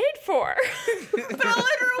she paid for. But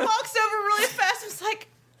Aludra walks over really fast and was like,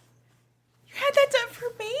 you had that done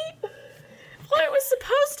for me? Well, it was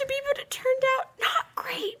supposed to be, but it turned out not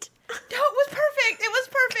great. No, it was perfect. It was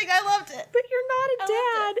perfect. I loved it. But you're not a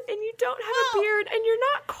dad, and you don't have a beard, and you're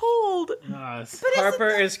not cold. But Harper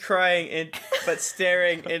is crying but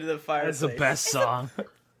staring into the fireplace. That's the best song.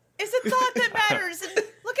 It's a thought that matters. And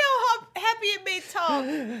look how happy it made Tom.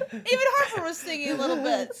 Even Harper was singing a little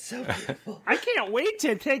bit. So beautiful. I can't wait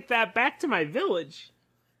to take that back to my village.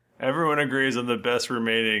 Everyone agrees on the best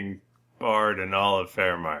remaining bard in all of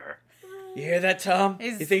Fairmire. You hear that, Tom?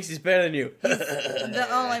 He thinks he's better than you. The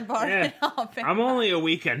only bard in all of I'm only a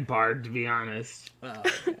weekend bard, to be honest. Oh,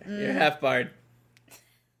 okay. You're half bard. That's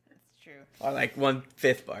true. Or like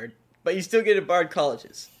 1/5 bard. But you still get to bard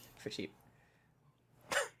colleges for cheap.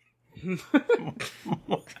 Is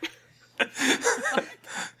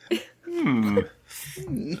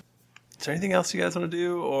there anything else you guys want to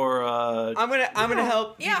do, or I'm gonna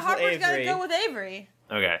help. Yeah, Harper's gotta go with Avery.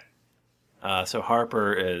 Okay. So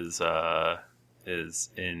Harper is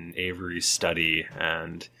in Avery's study,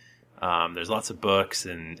 and there's lots of books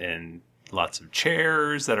and lots of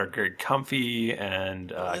chairs that are very comfy,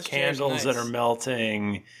 and candles that are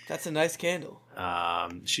melting. That's a nice candle.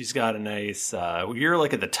 She's got a nice. You're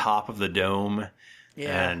like at the top of the dome,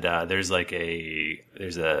 and there's a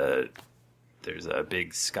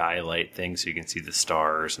big skylight thing, so you can see the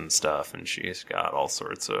stars and stuff. And she's got all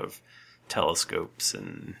sorts of telescopes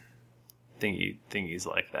and thingies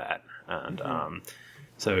like that. And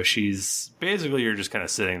so she's basically, you're just kind of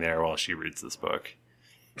sitting there while she reads this book.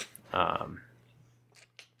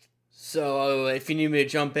 So if you need me to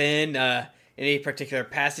jump in, any particular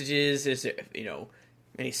passages, is there,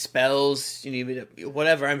 any spells you need me to,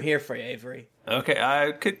 whatever, I'm here for you, Avery. Okay,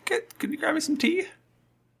 could you grab me some tea?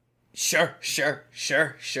 Sure.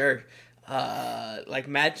 Like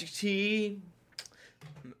magic tea?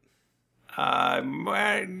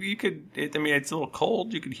 You could, it's a little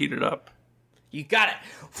cold, you could heat it up. You got it.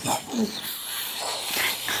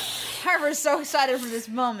 Harper's so excited for this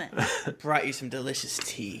moment. Brought you some delicious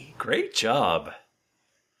tea. Great job.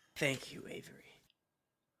 Thank you, Avery.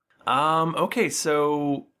 Okay,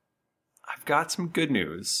 so I've got some good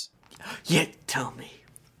news. Yeah, tell me.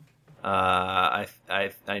 I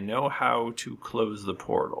know how to close the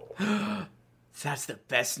portal. That's the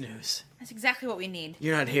best news. That's exactly what we need.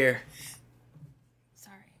 You're not here.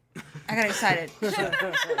 Sorry. I got excited.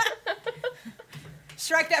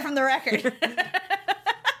 Strike that from the record.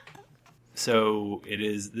 So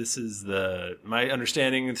this is my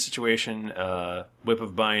understanding of the situation, Whip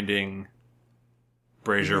of Binding,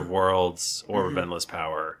 Brazier of Worlds, Orb of Endless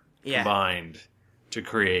Power, combined to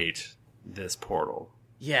create this portal.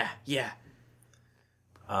 Yeah.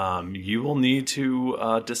 You will need to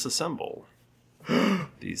disassemble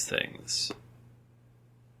these things.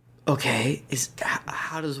 Okay,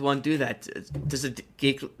 how does one do that? Does the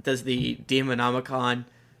Demonomicon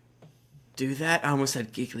do that? I almost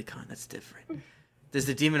said Geeklycon. That's different. Does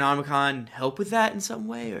the Demonomicon help with that in some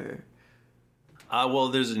way, or? Well,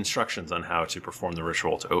 there's instructions on how to perform the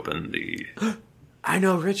ritual to open the. I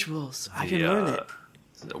know rituals. I can learn it.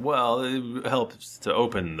 Well, it helps to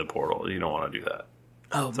open the portal. You don't want to do that.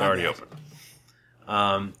 Oh, it's already open.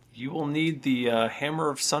 You will need the Hammer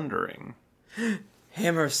of Sundering.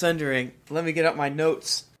 Hammer of Sundering. Let me get up my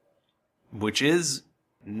notes. Which is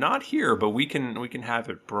not here, but we can have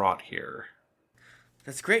it brought here.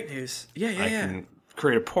 That's great news. Yeah. I can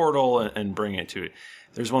create a portal and bring it to it.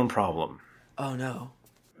 There's one problem. Oh no.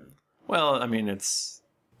 Well, it's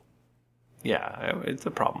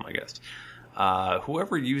a problem, I guess.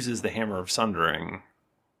 whoever uses the Hammer of Sundering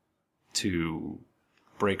to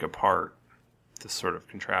break apart this sort of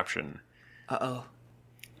contraption,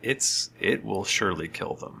 it will surely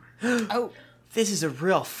kill them. Oh, this is a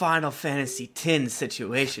real Final Fantasy X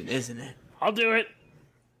situation, isn't it? I'll do it.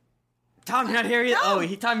 Tom, you're not here yet? No.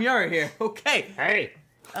 Oh, Tom, you're here. Okay. Hey.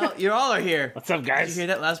 Oh, you all are here. What's up, guys? Did you hear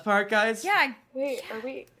that last part, guys? Yeah. Wait, are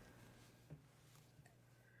we...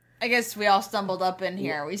 I guess we all stumbled up in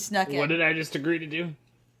here. We snuck in. What did I just agree to do?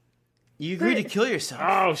 You agreed to kill yourself.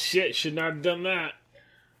 Oh, shit. Should not have done that.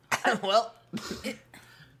 Well.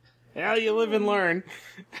 Well, you live and learn.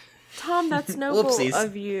 Tom, that's noble Whoopsies.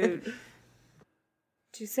 of you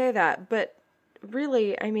to say that. But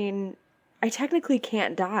really, I mean, I technically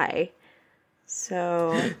can't die.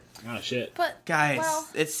 So... Oh, shit. But, guys,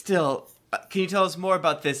 it's still... can you tell us more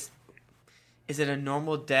about this? Is it a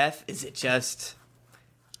normal death? Is it just...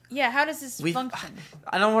 Yeah, how does this function?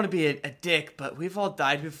 I don't want to be a dick, but we've all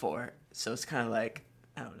died before, so it's kind of like,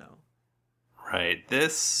 I don't know. Right.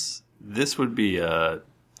 This would be a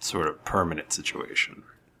sort of permanent situation.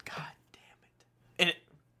 God damn it.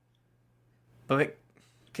 But wait,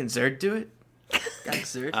 can Zerd do it?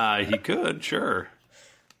 Zerd? He could, sure.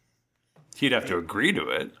 He'd have to agree to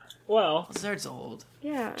it. Well, Zerd's old.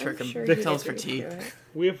 Yeah, Trick him. sure Tell us for tea.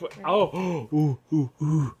 We have...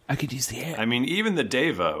 ooh. I could use the air. I mean, even the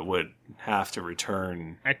Deva would have to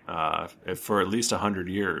return for at least 100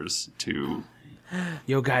 years to...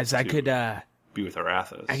 Yo, guys, I could... be with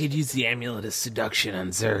Arathis. I could use the Amulet of Seduction on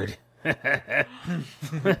Zerd.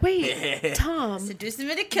 Wait, Tom. Seduce him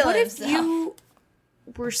into killing what if himself. you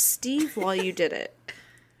were Steve while you did it?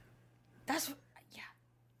 That's... Yeah.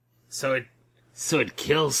 So it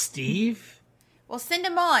kills Steve? Well, send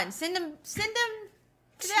him on. Send him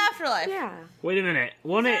to the afterlife. Yeah. Wait a minute.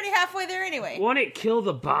 Won't He's it... already halfway there anyway. Won't it kill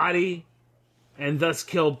the body and thus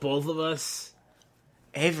kill both of us?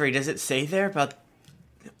 Avery, does it say there about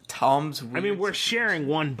Tom's weird... I mean, we're sharing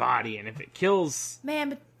one body, and if it kills... Man,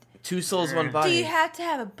 but two souls, one body. do you have to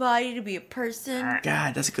have a body to be a person?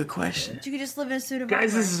 God, that's a good question. You could just live in a suit of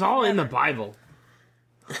Guys, armor. this is all in the Bible.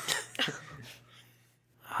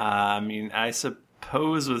 I mean, I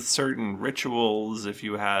suppose with certain rituals, if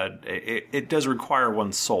you had... It does require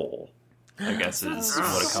one soul, I guess, is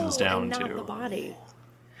what it comes down not to. The body.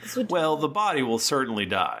 Well, the body will certainly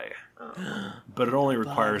die, but it only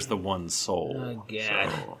requires the one soul. Oh,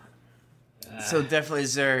 God. So definitely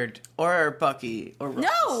Zerd, or Bucky, or Ross.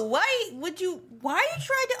 No, why are you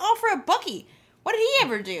trying to offer a Bucky? What did he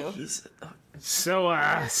ever do?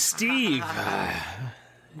 So, Steve,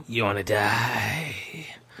 you want to die?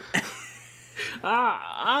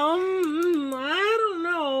 I don't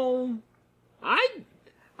know.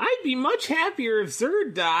 I'd be much happier if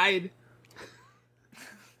Zerd died.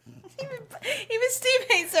 Even Steve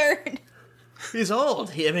hates Zerd. He's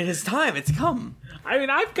old. I mean, his time. It's come. I mean,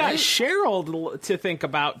 I've got Cheryl to think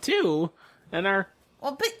about too, and our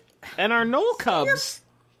Knoll Cubs.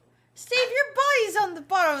 Steve, your body's on the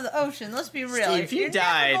bottom of the ocean. Let's be real. Steve, you You're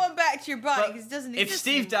died. never going back to your body because it doesn't If exist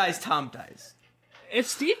Steve anymore. dies, Tom dies. If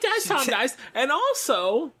Steve dies, Tom dies, and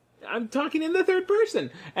also I'm talking in the third person,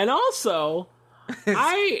 and also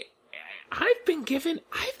I've been given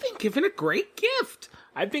a great gift.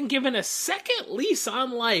 I've been given a second lease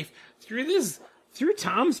on life through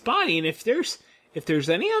Tom's body, and if there's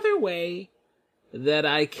any other way that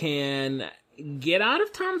I can get out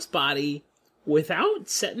of Tom's body without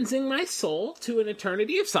sentencing my soul to an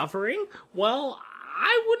eternity of suffering, well,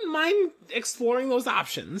 I wouldn't mind exploring those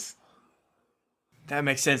options. That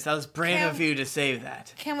makes sense. That was brave of you to save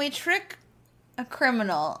that. Can we trick a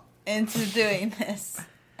criminal into doing this?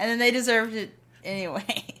 And then they deserved it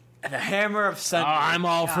anyway. The Hammer of Sundering. Oh, I'm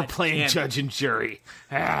all for God playing damn it. judge and jury.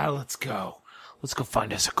 Let's go. Let's go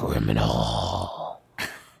find us a criminal.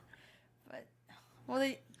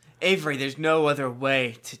 Well, Avery, there's no other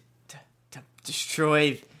way to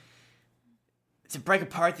destroy... to break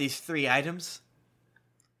apart these three items?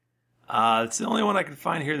 It's the only one I can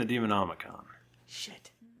find here in the Demonomicon.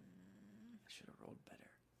 Shit. I should have rolled better.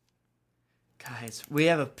 Guys, we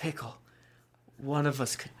have a pickle. One of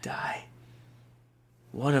us could die.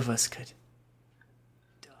 One of us could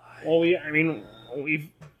die. Well,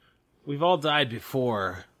 we've all died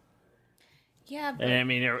before. yeah, but I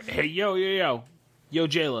mean, hey, yo,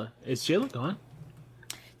 Jayla. Is Jayla gone?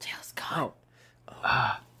 Tail's gone.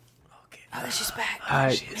 Oh, Oh, she's back.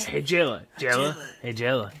 hey, Jayla. Hey,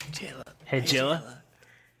 Jayla. Hey, Jayla.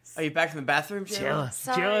 Are you back from the bathroom, Jayla?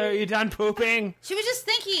 Jayla, are you done pooping? She was just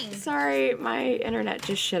thinking. Sorry, my internet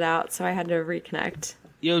just shit out, so I had to reconnect.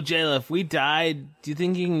 Yo, Jayla, if we died, do you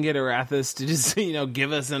think you can get Arathis to just,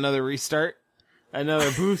 give us another restart?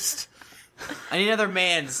 Another boost? I need another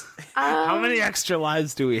man's. How many extra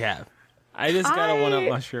lives do we have? I just got a 1-up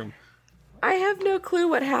mushroom. I have no clue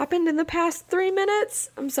what happened in the past 3 minutes.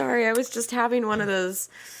 I'm sorry, I was just having one of those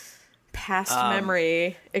past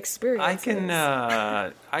memory experiences.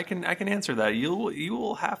 I can answer that. You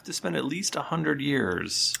will have to spend at least 100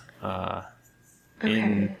 years on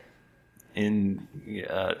a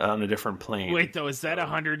different plane. Wait, though, is that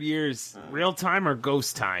 100 years real time or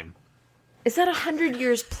ghost time? Is that 100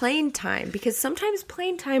 years plane time? Because sometimes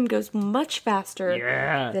plane time goes much faster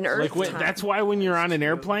than Earth time. That's why when you're on an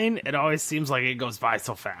airplane, it always seems like it goes by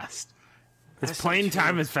so fast. Because plane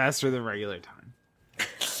time is faster than regular time.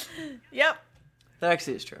 Yep. That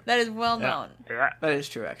actually is true. That is well known. Yeah. That is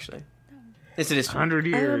true, actually. Yes, it is true. 100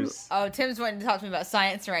 years. Tim's wanting to talk to me about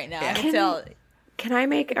science right now. I can tell. Can I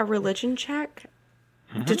make a religion check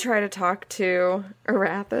to try to talk to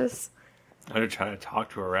Arathis? I'm going to try to talk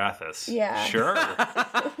to Arathis. Yeah. Sure.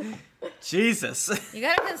 Jesus. You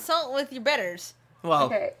gotta consult with your betters. Well.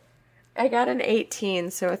 Okay. I got an 18,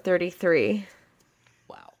 so a 33.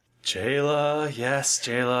 Wow. Jayla, yes,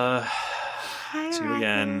 Jayla. Hi, See you Arathis.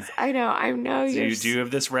 again. I know Do you have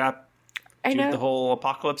this wrap? I know. The whole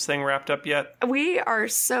apocalypse thing wrapped up yet? We are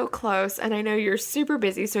so close, and I know you're super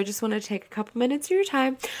busy, so I just want to take a couple minutes of your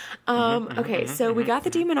time. We got the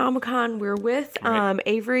Demonomicon. We're with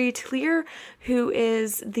Avery Tleer, who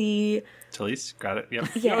is the... Talise, got it, yep.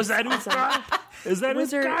 Yes, is that Uthgar? Is that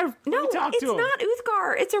Wizard? Uthgar? No, it's not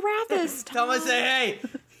Uthgar. It's Arathis. Someone say hey!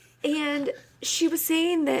 And she was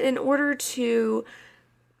saying that in order to...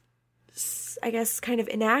 I guess, kind of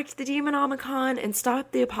enact the Demonomicon and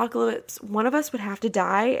stop the apocalypse, one of us would have to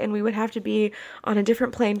die, and we would have to be on a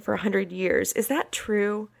different plane for 100 years. Is that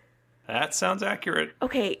true? That sounds accurate.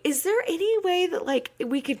 Okay, is there any way that,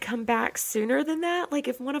 we could come back sooner than that? Like,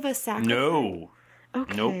 if one of us sacrificed? No.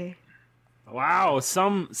 Okay. Nope. Wow,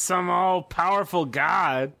 some all-powerful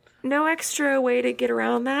god. No extra way to get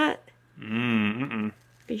around that? Mm-mm.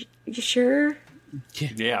 You sure?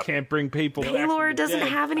 Yeah. Can't bring people back. Paylor doesn't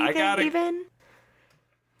have anything even?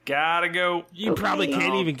 Gotta go. You probably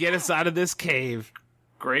can't even get us out of this cave.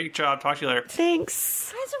 Great job. Talk to you later.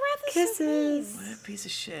 Thanks. Kisses. What a piece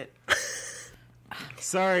of shit.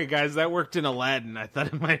 Sorry, guys. That worked in Aladdin. I thought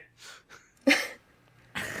it might...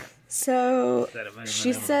 So,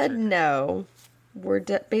 she said no. We're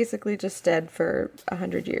basically just dead for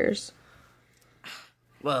 100 years.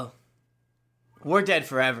 Well, we're dead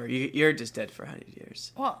forever. You're just dead for 100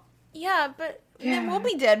 years. Well, yeah, but then we'll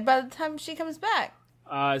be dead by the time she comes back.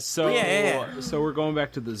 So we're going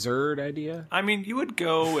back to the Zerd idea? I mean, you would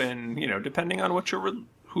go and, depending on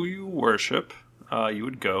who you worship, you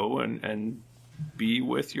would go and be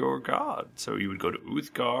with your god. So you would go to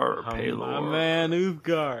Uthgar or Paylor. My man,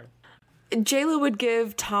 Uthgar. Jayla would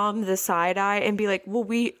give Tom the side eye and be like, well,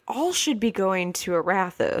 we all should be going to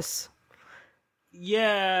Arathis.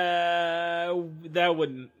 Yeah, that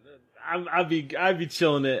wouldn't... I'd be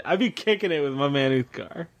chilling it. I'd be kicking it with my man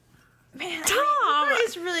Uthgar. Man, Tom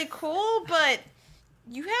is really cool, but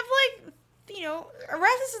you have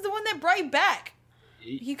Arathis is the one that brought you back.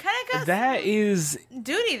 You kind of got that is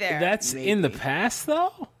duty there. That's in the past,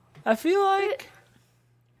 though. I feel like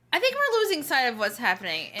I think we're losing sight of what's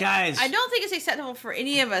happening, and guys. I don't think it's acceptable for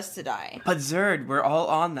any of us to die. But Zerd, we're all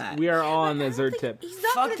on that. We are all on the Zerd tip. He's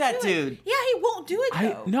not Fuck that dude. Yeah, he won't do it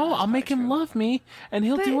though. No, I'll make him love me, and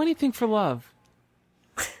he'll do anything for love.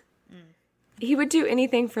 He would do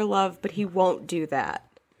anything for love, but he won't do that.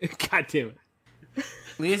 God damn it.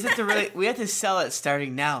 We have to sell it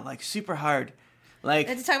starting now, super hard. We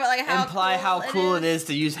have to talk about how cool it is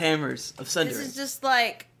to use hammers of Sundering. This is just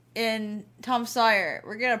like in Tom Sawyer.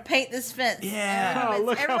 We're gonna paint this fence. Yeah.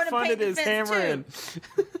 Look how fun it is hammering.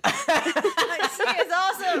 It's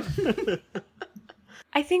awesome.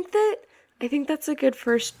 I think that's a good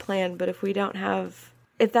first plan, but if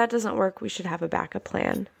that doesn't work, we should have a backup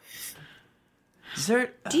plan. Zerd,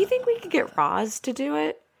 do you think we could get Roz to do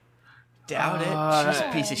it? Doubt it. She's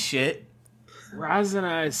a piece of shit. Roz and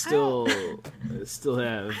I still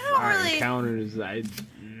have our encounters. I'd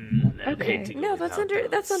hate to no, that's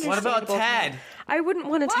understandable. What about Tad? I wouldn't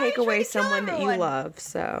want to take away someone that you love,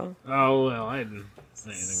 so. Oh, well, I didn't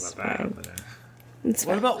say anything about that.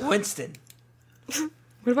 What about Winston?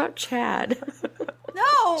 What about Chad?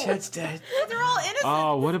 No! Chad's dead. They're all innocent.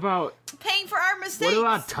 Oh, what about... paying for our mistakes. What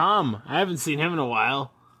about Tom? I haven't seen him in a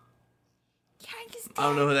while. Yeah, he's dead. I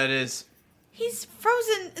don't know who that is. He's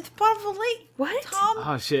frozen at the bottom of the lake. What? Tom?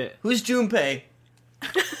 Oh, shit. Who's Junpei?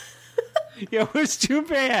 Yeah, where's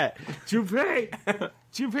Junpei at? Junpei,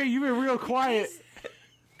 you've been real quiet.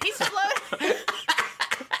 He's floating.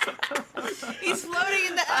 He's floating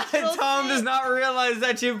in the astral Tom sea. does not realize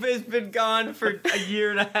that Junpei's been gone for a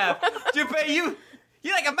year and a half. Junpei, you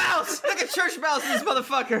like a mouse, like a church mouse, this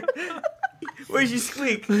motherfucker. Where's your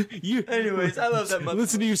squeak? Anyways, I love that motherfucker.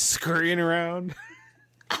 Listen to you scurrying around.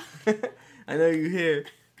 I know you're here.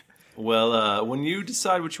 Well, when you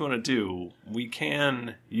decide what you want to do, we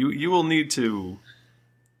can. You will need to.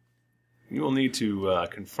 You will need to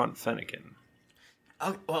confront Fennekin.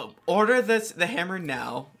 Well, order the hammer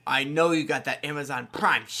now. I know you got that Amazon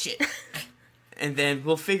Prime shit. And then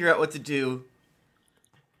we'll figure out what to do.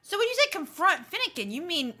 So when you say confront Finnegan, you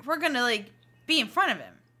mean we're gonna like be in front of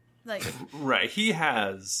him, like Right. He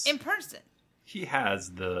has. in person. He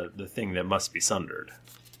has the thing that must be sundered.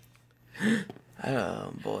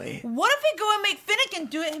 Oh boy. What if we go and make Finnegan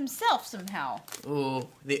do it himself somehow? Ooh,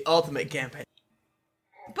 the ultimate campaign.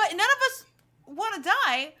 But none of us want to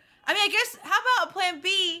die. I mean, I guess, how about plan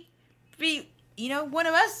B? One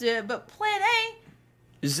of us do it, but plan A?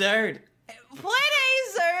 Zerd. Plan A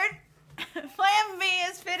is Zerd. Plan B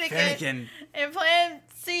is Finnegan. And plan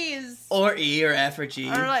C is... Or E or F or G.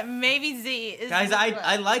 Or like maybe Z. Is Guys,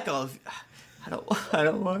 I like all of you. I don't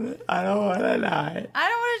want to die. I don't want to die.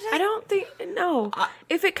 I don't think. No.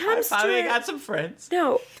 If it comes to finally it. got some friends.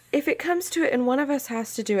 No. If it comes to it and one of us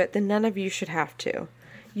has to do it, then none of you should have to.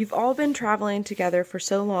 You've all been traveling together for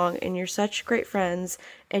so long, and you're such great friends,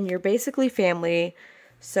 and you're basically family.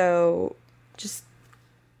 So, just,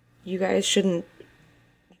 you guys shouldn't.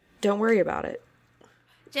 Don't worry about it.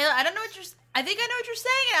 Jayla, I don't know what you're. I think I know what you're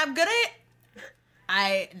saying,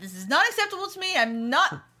 and this is not acceptable to me. I'm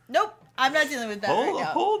not. Nope. I'm not dealing with that right now.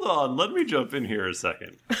 Hold on. Let me jump in here a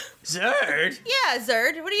second. Zerd? Yeah,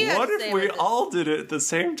 Zerd. What do you have What to say if we about this? all did it at the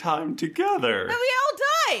same time together? But we all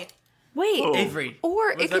die. Wait. Oh. Avery.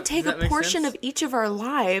 Or Does it could take does a that make portion sense? of each of our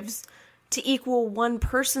lives to equal one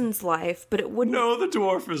person's life, but it wouldn't. No, the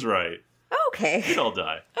dwarf is right. Okay. We'd all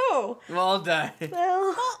die. Oh. We'll all die.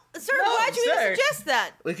 Well. Sir, why'd you even Zerd. suggest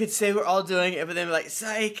that? We could say we're all doing it, but then be like,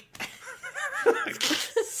 psych.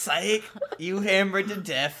 Psych. You hammered to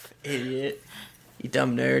death, idiot. You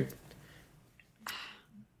dumb nerd.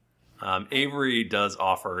 Avery does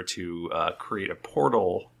offer to create a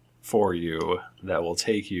portal for you that will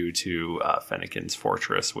take you to Fennekin's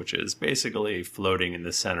fortress, which is basically floating in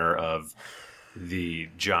the center of the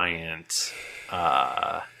giant.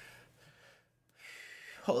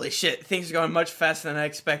 Holy shit! Things are going much faster than I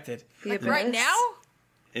expected. Like right now?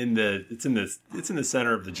 It's in the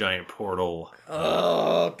center of the giant portal.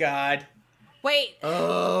 Oh god. Wait.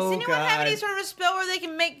 Oh Does anyone have god. any sort of a spell where they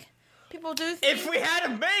can make people do things? If we had a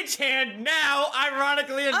mage hand now,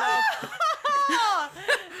 ironically enough,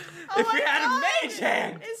 if we had a mage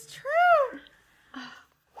hand. It's true.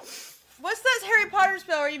 What's that Harry Potter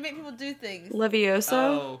spell where you make people do things?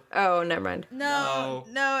 Levioso? Oh, never mind. No,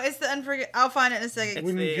 it's the unforgettable. I'll find it in a second.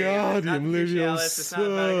 It's the, not Lucialis, it's not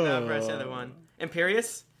Magnavra, it's the other one.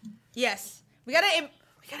 Imperius? Yes, we gotta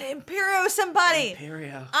Imperio somebody.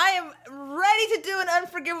 Imperio. I am ready to do an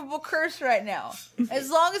unforgivable curse right now, as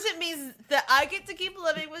long as it means that I get to keep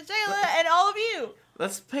living with Jayla and all of you.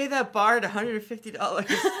 Let's pay that bard $150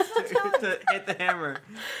 to hit the hammer.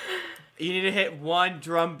 You need to hit one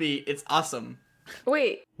drum beat. It's awesome.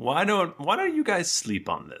 Wait. Why don't you guys sleep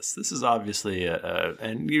on this? This is obviously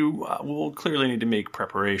and you will clearly need to make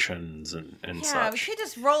preparations and Yeah, such. we could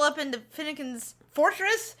just roll up into Finnegan's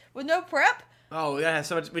fortress with no prep. Oh, we gotta have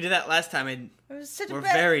so much. We did that last time, and It was such we're a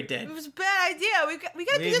bad, very dead. It was a bad idea. We gotta We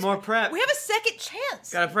do need this. more prep. We have a second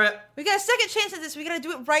chance. Gotta prep. We got a second chance at this. We gotta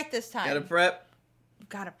do it right this time. Gotta prep.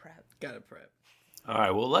 Gotta prep. Gotta prep. All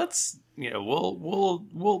right. Well, let's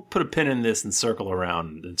we'll put a pin in this and circle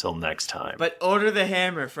around until next time. But order the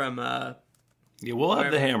hammer from. Yeah, we'll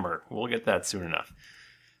have the hammer. We'll get that soon enough.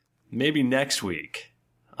 Maybe next week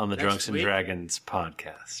on the Next Drunks and week? Dragons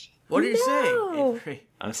podcast. What are you saying, Avery?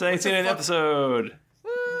 I'm saying it's in an episode.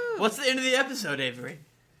 What's the end of the episode, Avery?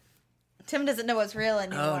 Tim doesn't know what's real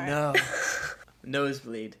anymore. Oh no.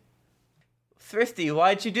 Nosebleed. Thrifty,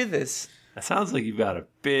 why'd you do this? That sounds like you've got a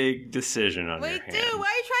big decision on We your do. hands. Why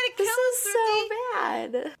are you trying to kill This us, is so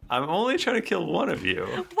bad. I'm only trying to kill one of you.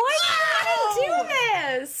 Why do you gotta do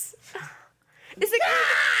this? Is it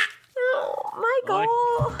Oh, my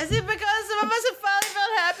goal. Is it because some of us have finally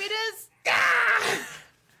felt happiness?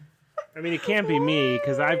 I mean, it can't be me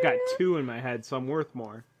because I've got 2 in my head, so I'm worth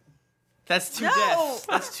more. That's 2 deaths.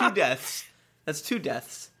 That's 2 deaths. That's 2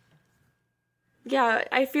 deaths. Yeah,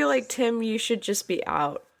 I feel like, Tim, you should just be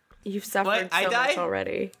out. You've suffered What? I so much died?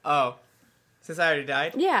 already. Oh. Since I already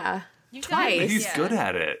died? Yeah. Twice. He's good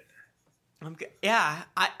at it. Yeah,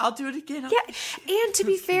 I'll do it again. Yeah, and to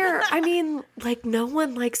be fair, I mean, like, no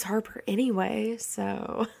one likes Harper anyway,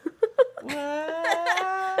 so... I'm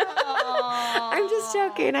just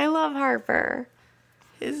joking. I love Harper.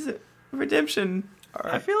 His redemption.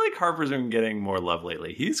 I feel like Harper's been getting more love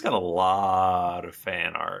lately. He's got a lot of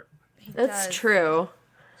fan art. That's true.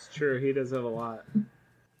 It's true. He does have a lot.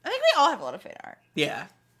 I think we all have a lot of fan art. Yeah.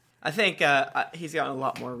 I think he's gotten a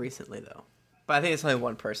lot more recently, though. But I think it's only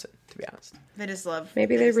one person, to be honest. They just love.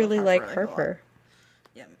 Maybe they just love really like a lot. Harper.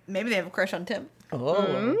 Yeah, maybe they have a crush on Tim.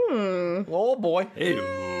 Oh. Oh, boy.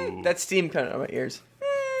 Ew. That's steam coming out of my ears.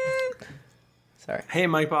 Sorry. Hey,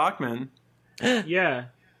 Mike Bachman. Yeah.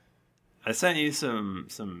 I sent you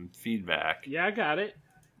some feedback. Yeah, I got it.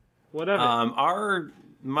 What of it?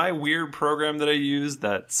 My weird program that I use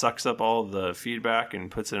that sucks up all the feedback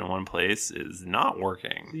and puts it in one place is not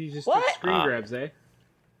working. You just did screen grabs, eh?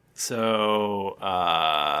 So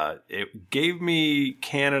it gave me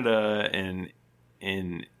Canada and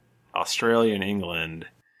in Australia and England,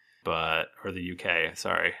 or the UK,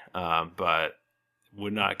 sorry, but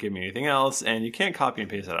would not give me anything else. And you can't copy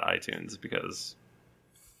and paste out of iTunes because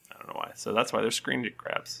I don't know why. So that's why there's screen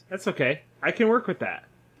grabs. That's okay. I can work with that.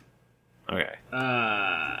 Okay.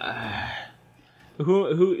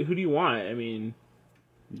 Who do you want? I mean,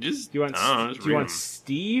 do you want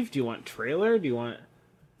Steve? Do you want Trailer? Do you want?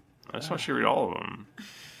 I just want you to read all of them.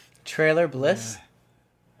 Trailer Bliss.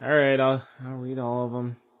 All right, I'll read all of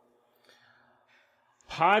them.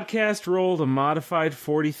 Podcast rolled a modified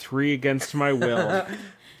 43 against my will.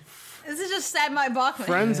 This is just sad Mike Bachman.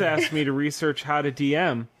 Friends asked me to research how to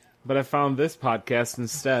DM, but I found this podcast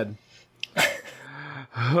instead.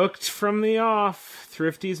 Hooked from the off.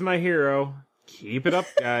 Thrifty's my hero. Keep it up,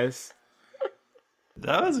 guys.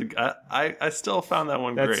 That was I still found that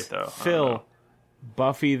one great though. Phil,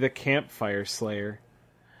 Buffy the Campfire Slayer.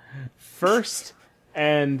 First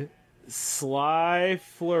and Sly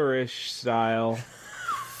Flourish style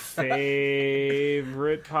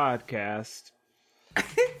favorite podcast.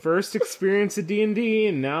 First experience of D&D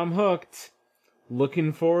and now I'm hooked.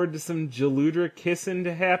 Looking forward to some Jaludra kissing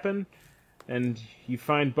to happen. And you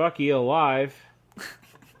find Bucky alive.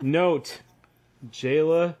 Note,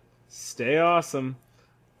 Jayla, stay awesome.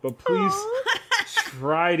 But please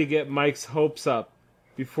try to get Mike's hopes up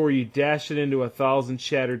before you dash it into 1,000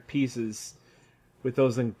 shattered pieces with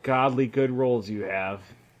those ungodly good rolls you have.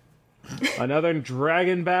 Another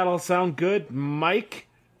dragon battle sound good, Mike?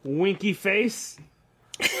 Winky face?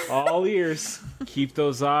 All ears. Keep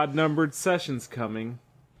those odd-numbered sessions coming.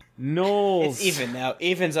 Knowles. It's even now.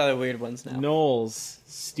 Evens are the weird ones now. Knowles.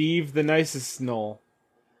 Steve the nicest Knoll.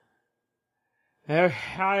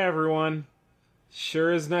 Hi, everyone.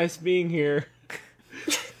 Sure is nice being here.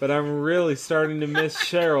 But I'm really starting to miss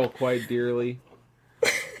Cheryl quite dearly.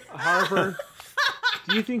 Harper,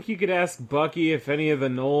 do you think you could ask Bucky if any of the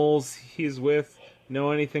Knowles he's with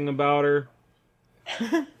know anything about her?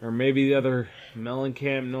 Or maybe the other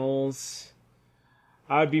Mellencamp Knowles?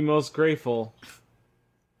 I'd be most grateful.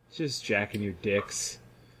 Just jacking your dicks.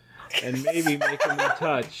 And maybe making them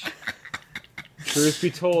touch. Truth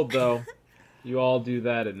be told, though, you all do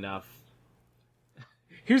that enough.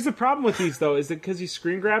 Here's the problem with these, though, is that because you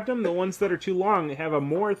screen grabbed them, the ones that are too long have a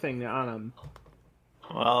more thing on them.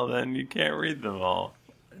 Well, then you can't read them all.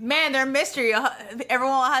 Man, they're a mystery.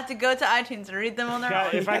 Everyone will have to go to iTunes and read them on their own.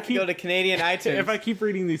 If I go to Canadian iTunes. If I keep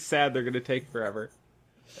reading these sad, they're going to take forever.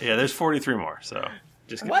 Yeah, there's 43 more, so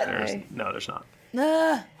just What? No, there's not.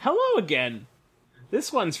 Hello again.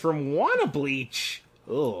 This one's from Wanna Bleach.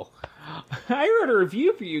 Ugh. I wrote a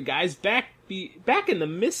review for you guys back in the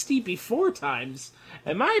misty before times,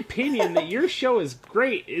 and my opinion that your show is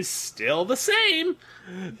great is still the same.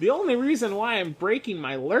 The only reason why I'm breaking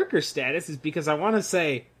my lurker status is because I want to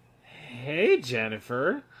say, hey,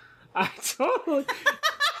 Jennifer, I totally...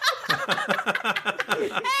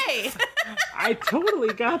 Hey! I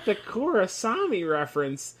totally got the Kurosami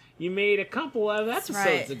reference you made a couple of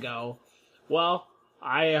episodes ago. Well,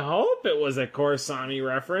 I hope it was a Kurosami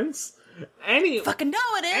reference. Fucking know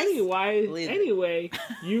it is! Anyway,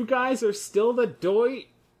 you guys are still the doi...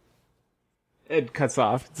 It cuts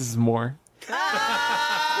off. This is more. Are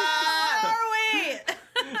we?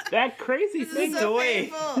 That crazy thing. So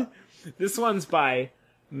painful. This one's by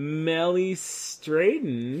Melly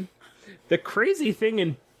Straden. The crazy thing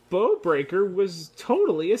in Bowbreaker was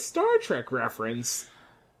totally a Star Trek reference.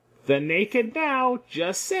 The Naked Now,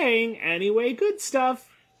 just saying. Anyway, good stuff.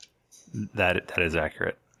 That is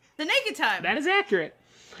accurate. The Naked Time. That is accurate.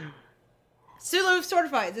 Sulu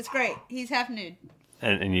certified. It's great. He's half nude.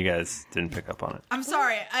 And you guys didn't pick up on it. I'm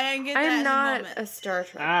sorry. I didn't get that. I'm not in the moment. a Star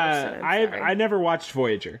Trek person. I'm sorry. I never watched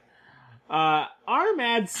Voyager.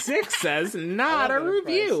 Armad6 says, not a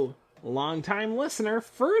review. Long-time listener,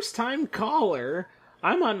 first-time caller.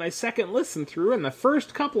 I'm on my second listen through, and the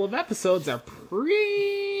first couple of episodes are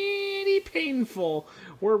pretty painful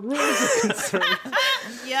where rules are concerned.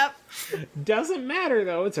 Yep. Doesn't matter,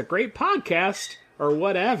 though. It's a great podcast, or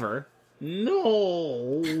whatever.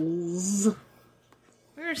 Knowles.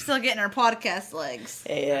 We're still getting our podcast legs.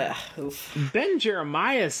 Yeah. Oof. Ben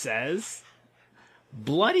Jeremiah says,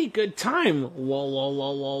 bloody good time. Lol, lol,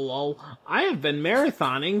 lol, lol, lol. I have been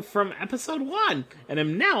marathoning from episode 1, and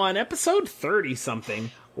am now on episode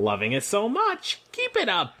 30-something. Loving it so much. Keep it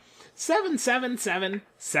up. 777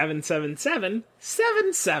 777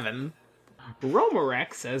 77.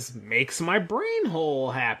 Romarek says, makes my brain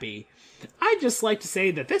hole happy. I'd just like to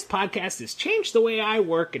say that this podcast has changed the way I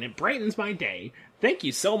work, and it brightens my day. Thank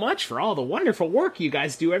you so much for all the wonderful work you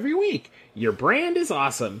guys do every week. Your brand is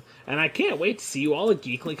awesome, and I can't wait to see you all at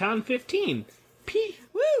GeeklyCon 15.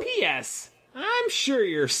 P.S. I'm sure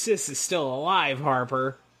your sis is still alive,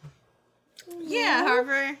 Harper. Yeah,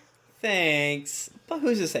 Harper. Thanks. But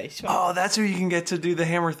who's to say? Oh, that's where you can get to do the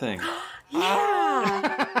hammer thing.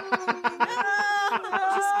 Yeah.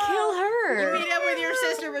 Just kill her. You meet up with your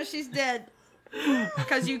sister, but she's dead.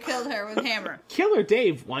 Because you killed her with a hammer. Killer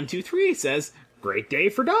Dave 123 says, great day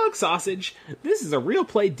for dog sausage. This is a real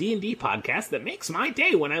play D&D podcast that makes my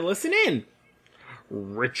day when I listen in.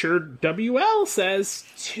 Richard WL says,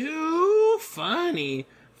 too funny.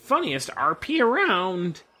 Funniest RP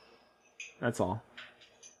around. That's all.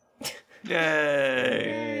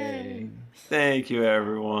 Yay. Thank you,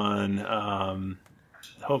 everyone.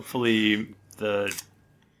 Hopefully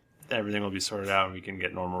everything will be sorted out and we can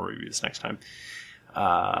get normal reviews next time.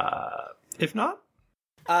 If not,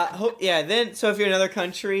 so if you're in another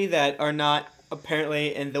country that are not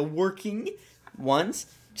apparently in the working ones,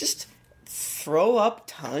 just throw up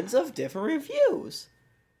tons of different reviews.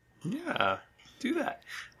 Yeah, do that.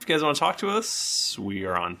 If you guys want to talk to us, we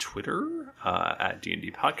are on Twitter at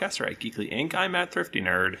D&D Podcast or at Geekly Inc. I'm at Thrifty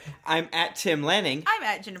Nerd. I'm at Tim Lanning. I'm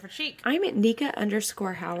at Jennifer Cheek. I'm at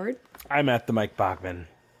Nika_Howard. I'm at the Mike Bachman.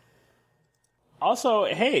 Also,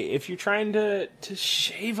 hey, if you're trying to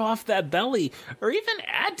shave off that belly, or even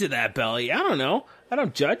add to that belly, I don't know. I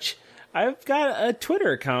don't judge. I've got a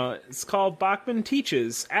Twitter account. It's called Bachman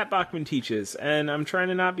Teaches, at Bachman Teaches, and I'm trying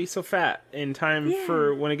to not be so fat in time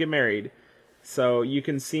for when I get married. So you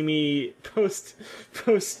can see me post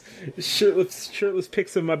shirtless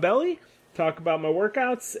pics of my belly, talk about my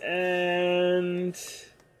workouts, and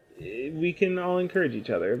we can all encourage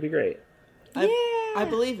each other. It'd be great. I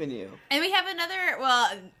believe in you. And we have another,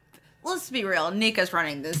 well, let's be real, Nika's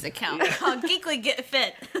running this account called Geekly Get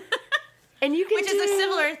Fit. And you can Which is a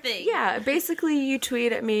similar thing. Yeah, basically you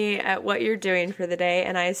tweet at me at what you're doing for the day,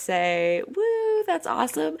 and I say, woo, that's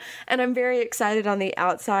awesome. And I'm very excited on the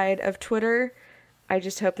outside of Twitter. I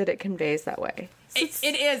just hope that it conveys that way. It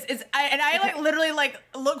is. I literally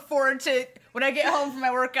look forward to when I get home from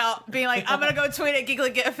my workout being like, I'm going to go tweet at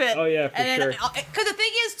Geekly Get Fit. Oh, yeah, for sure. Because the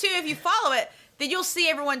thing is, too, if you follow it, then you'll see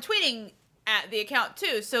everyone tweeting at the account,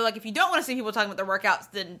 too. So, if you don't want to see people talking about their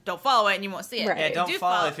workouts, then don't follow it and you won't see it. Right. Yeah, don't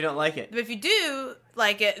follow if you don't like it. But if you do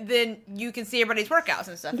like it, then you can see everybody's workouts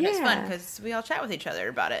and stuff. And it's fun because we all chat with each other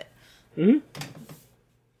about it. Mm-hmm.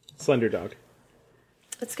 Slender dog.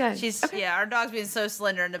 That's good. She's our dog's being so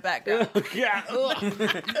slender in the background. Yeah.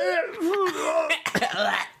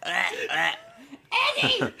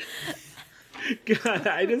 God,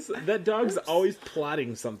 that dog's always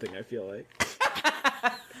plotting something, I feel like.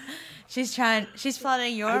 She's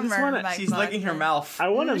plotting your murder, Mike. She's licking her mouth.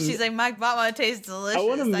 She's like, Mike Botma tastes delicious. I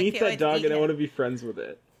want to meet that dog and I want to be friends with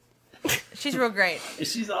it. She's real great.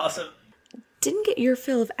 She's awesome. Didn't get your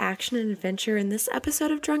fill of action and adventure in this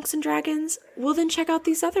episode of Drunks and Dragons? Well, then check out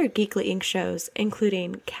these other Geekly Inc. shows,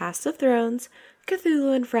 including Cast of Thrones,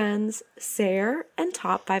 Cthulhu and Friends, Sayre, and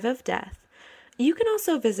Top 5 of Death. You can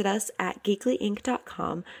also visit us at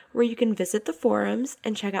geeklyinc.com, where you can visit the forums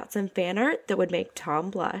and check out some fan art that would make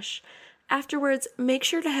Tom blush. Afterwards, make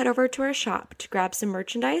sure to head over to our shop to grab some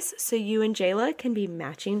merchandise so you and Jayla can be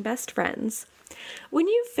matching best friends. When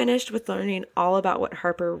you've finished with learning all about what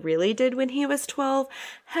Harper really did when he was 12,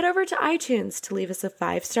 head over to iTunes to leave us a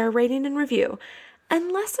 5-star rating and review.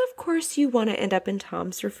 Unless, of course, you want to end up in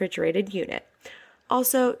Tom's refrigerated unit.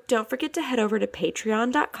 Also, don't forget to head over to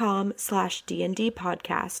patreon.com/DND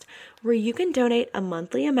podcast, where you can donate a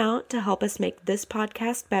monthly amount to help us make this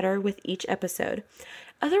podcast better with each episode.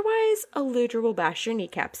 Otherwise, a Ludra will bash your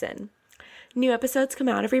kneecaps in. New episodes come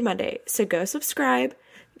out every Monday, so go subscribe,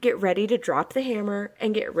 get ready to drop the hammer,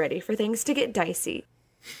 and get ready for things to get dicey.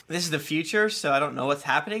 This is the future, so I don't know what's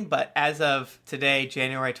happening, but as of today,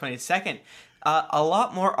 January 22nd, a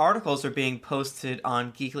lot more articles are being posted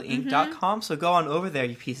on geeklyinc.com, so go on over there,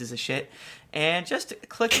 you pieces of shit, and just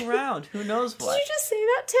click around. Who knows what? Did you just say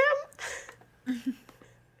that, Tim?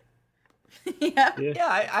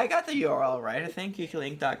 Yeah, I got the URL right. I think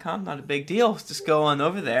geekylink.com, not a big deal. Just go on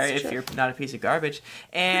over there if you're not a piece of garbage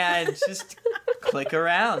and just click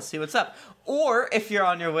around, see what's up. Or if you're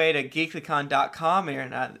on your way to geeklycon.com and you're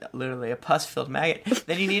not literally a pus-filled maggot,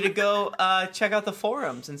 then you need to go check out the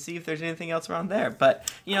forums and see if there's anything else around there.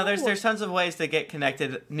 But, there's tons of ways to get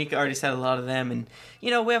connected. Nika already said a lot of them. And, we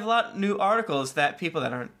have a lot of new articles that people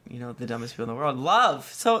that aren't, the dumbest people in the world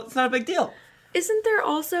love. So it's not a big deal. Isn't there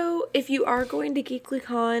also, if you are going to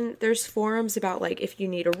GeeklyCon, there's forums about, like, if you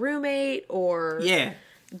need a roommate or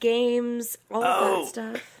games, all of that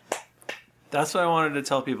stuff? That's what I wanted to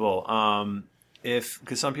tell people.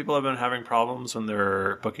 Because some people have been having problems when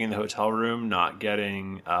they're booking the hotel room, not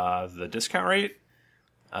getting the discount rate.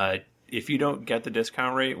 If you don't get the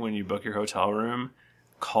discount rate when you book your hotel room,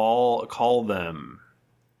 call them.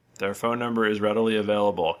 Their phone number is readily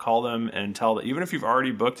available. Call them and tell them, even if you've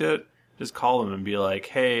already booked it, just call them and be like,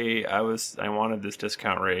 "Hey, I wanted this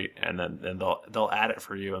discount rate," and then they'll add it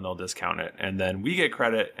for you and they'll discount it, and then we get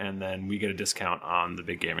credit, and then we get a discount on the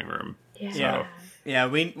big gaming room. Yeah.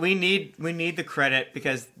 We need the credit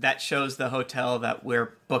because that shows the hotel that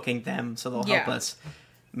we're booking them, so they'll help us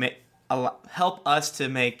help us to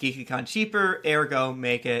make GeekyCon cheaper. Ergo,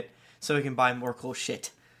 make it so we can buy more cool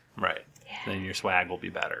shit. Right. Yeah. Then your swag will be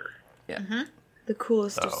better. Yeah. Mm-hmm. The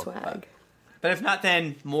coolest of swag. But if not,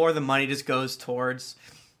 then more of the money just goes towards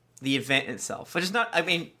the event itself. Which is not,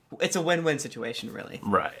 it's a win-win situation, really.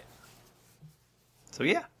 Right. So,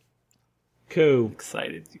 yeah. Cool.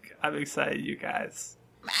 I'm excited, you guys.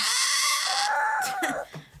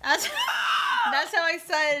 That's how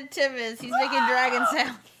excited Tim is. He's making dragon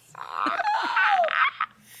sounds.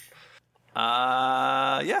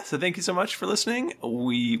 So thank you so much for listening.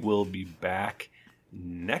 We will be back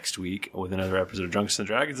next week with another episode of Drunks and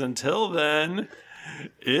Dragons. Until then,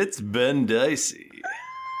 it's been dicey.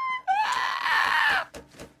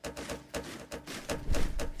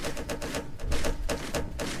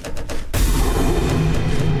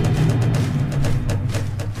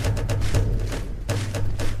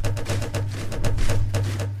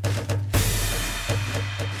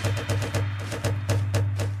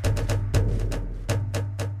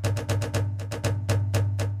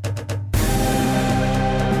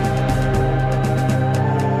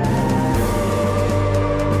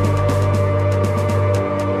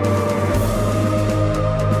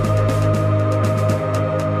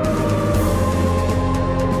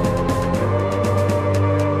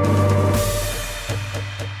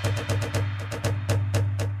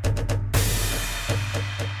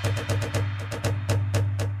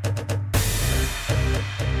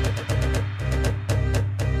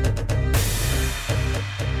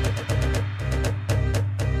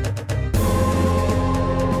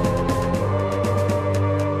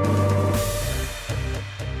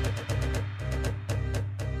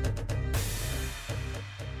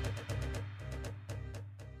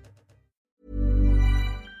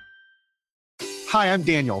 Hi, I'm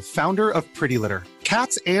Daniel, founder of Pretty Litter.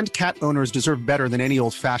 Cats and cat owners deserve better than any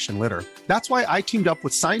old-fashioned litter. That's why I teamed up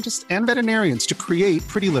with scientists and veterinarians to create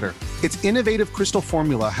Pretty Litter. Its innovative crystal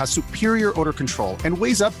formula has superior odor control and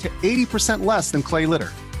weighs up to 80% less than clay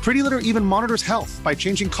litter. Pretty Litter even monitors health by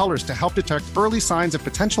changing colors to help detect early signs of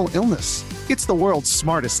potential illness. It's the world's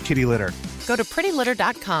smartest kitty litter. Go to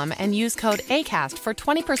prettylitter.com and use code ACAST for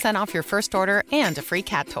 20% off your first order and a free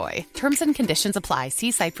cat toy. Terms and conditions apply.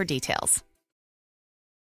 See site for details.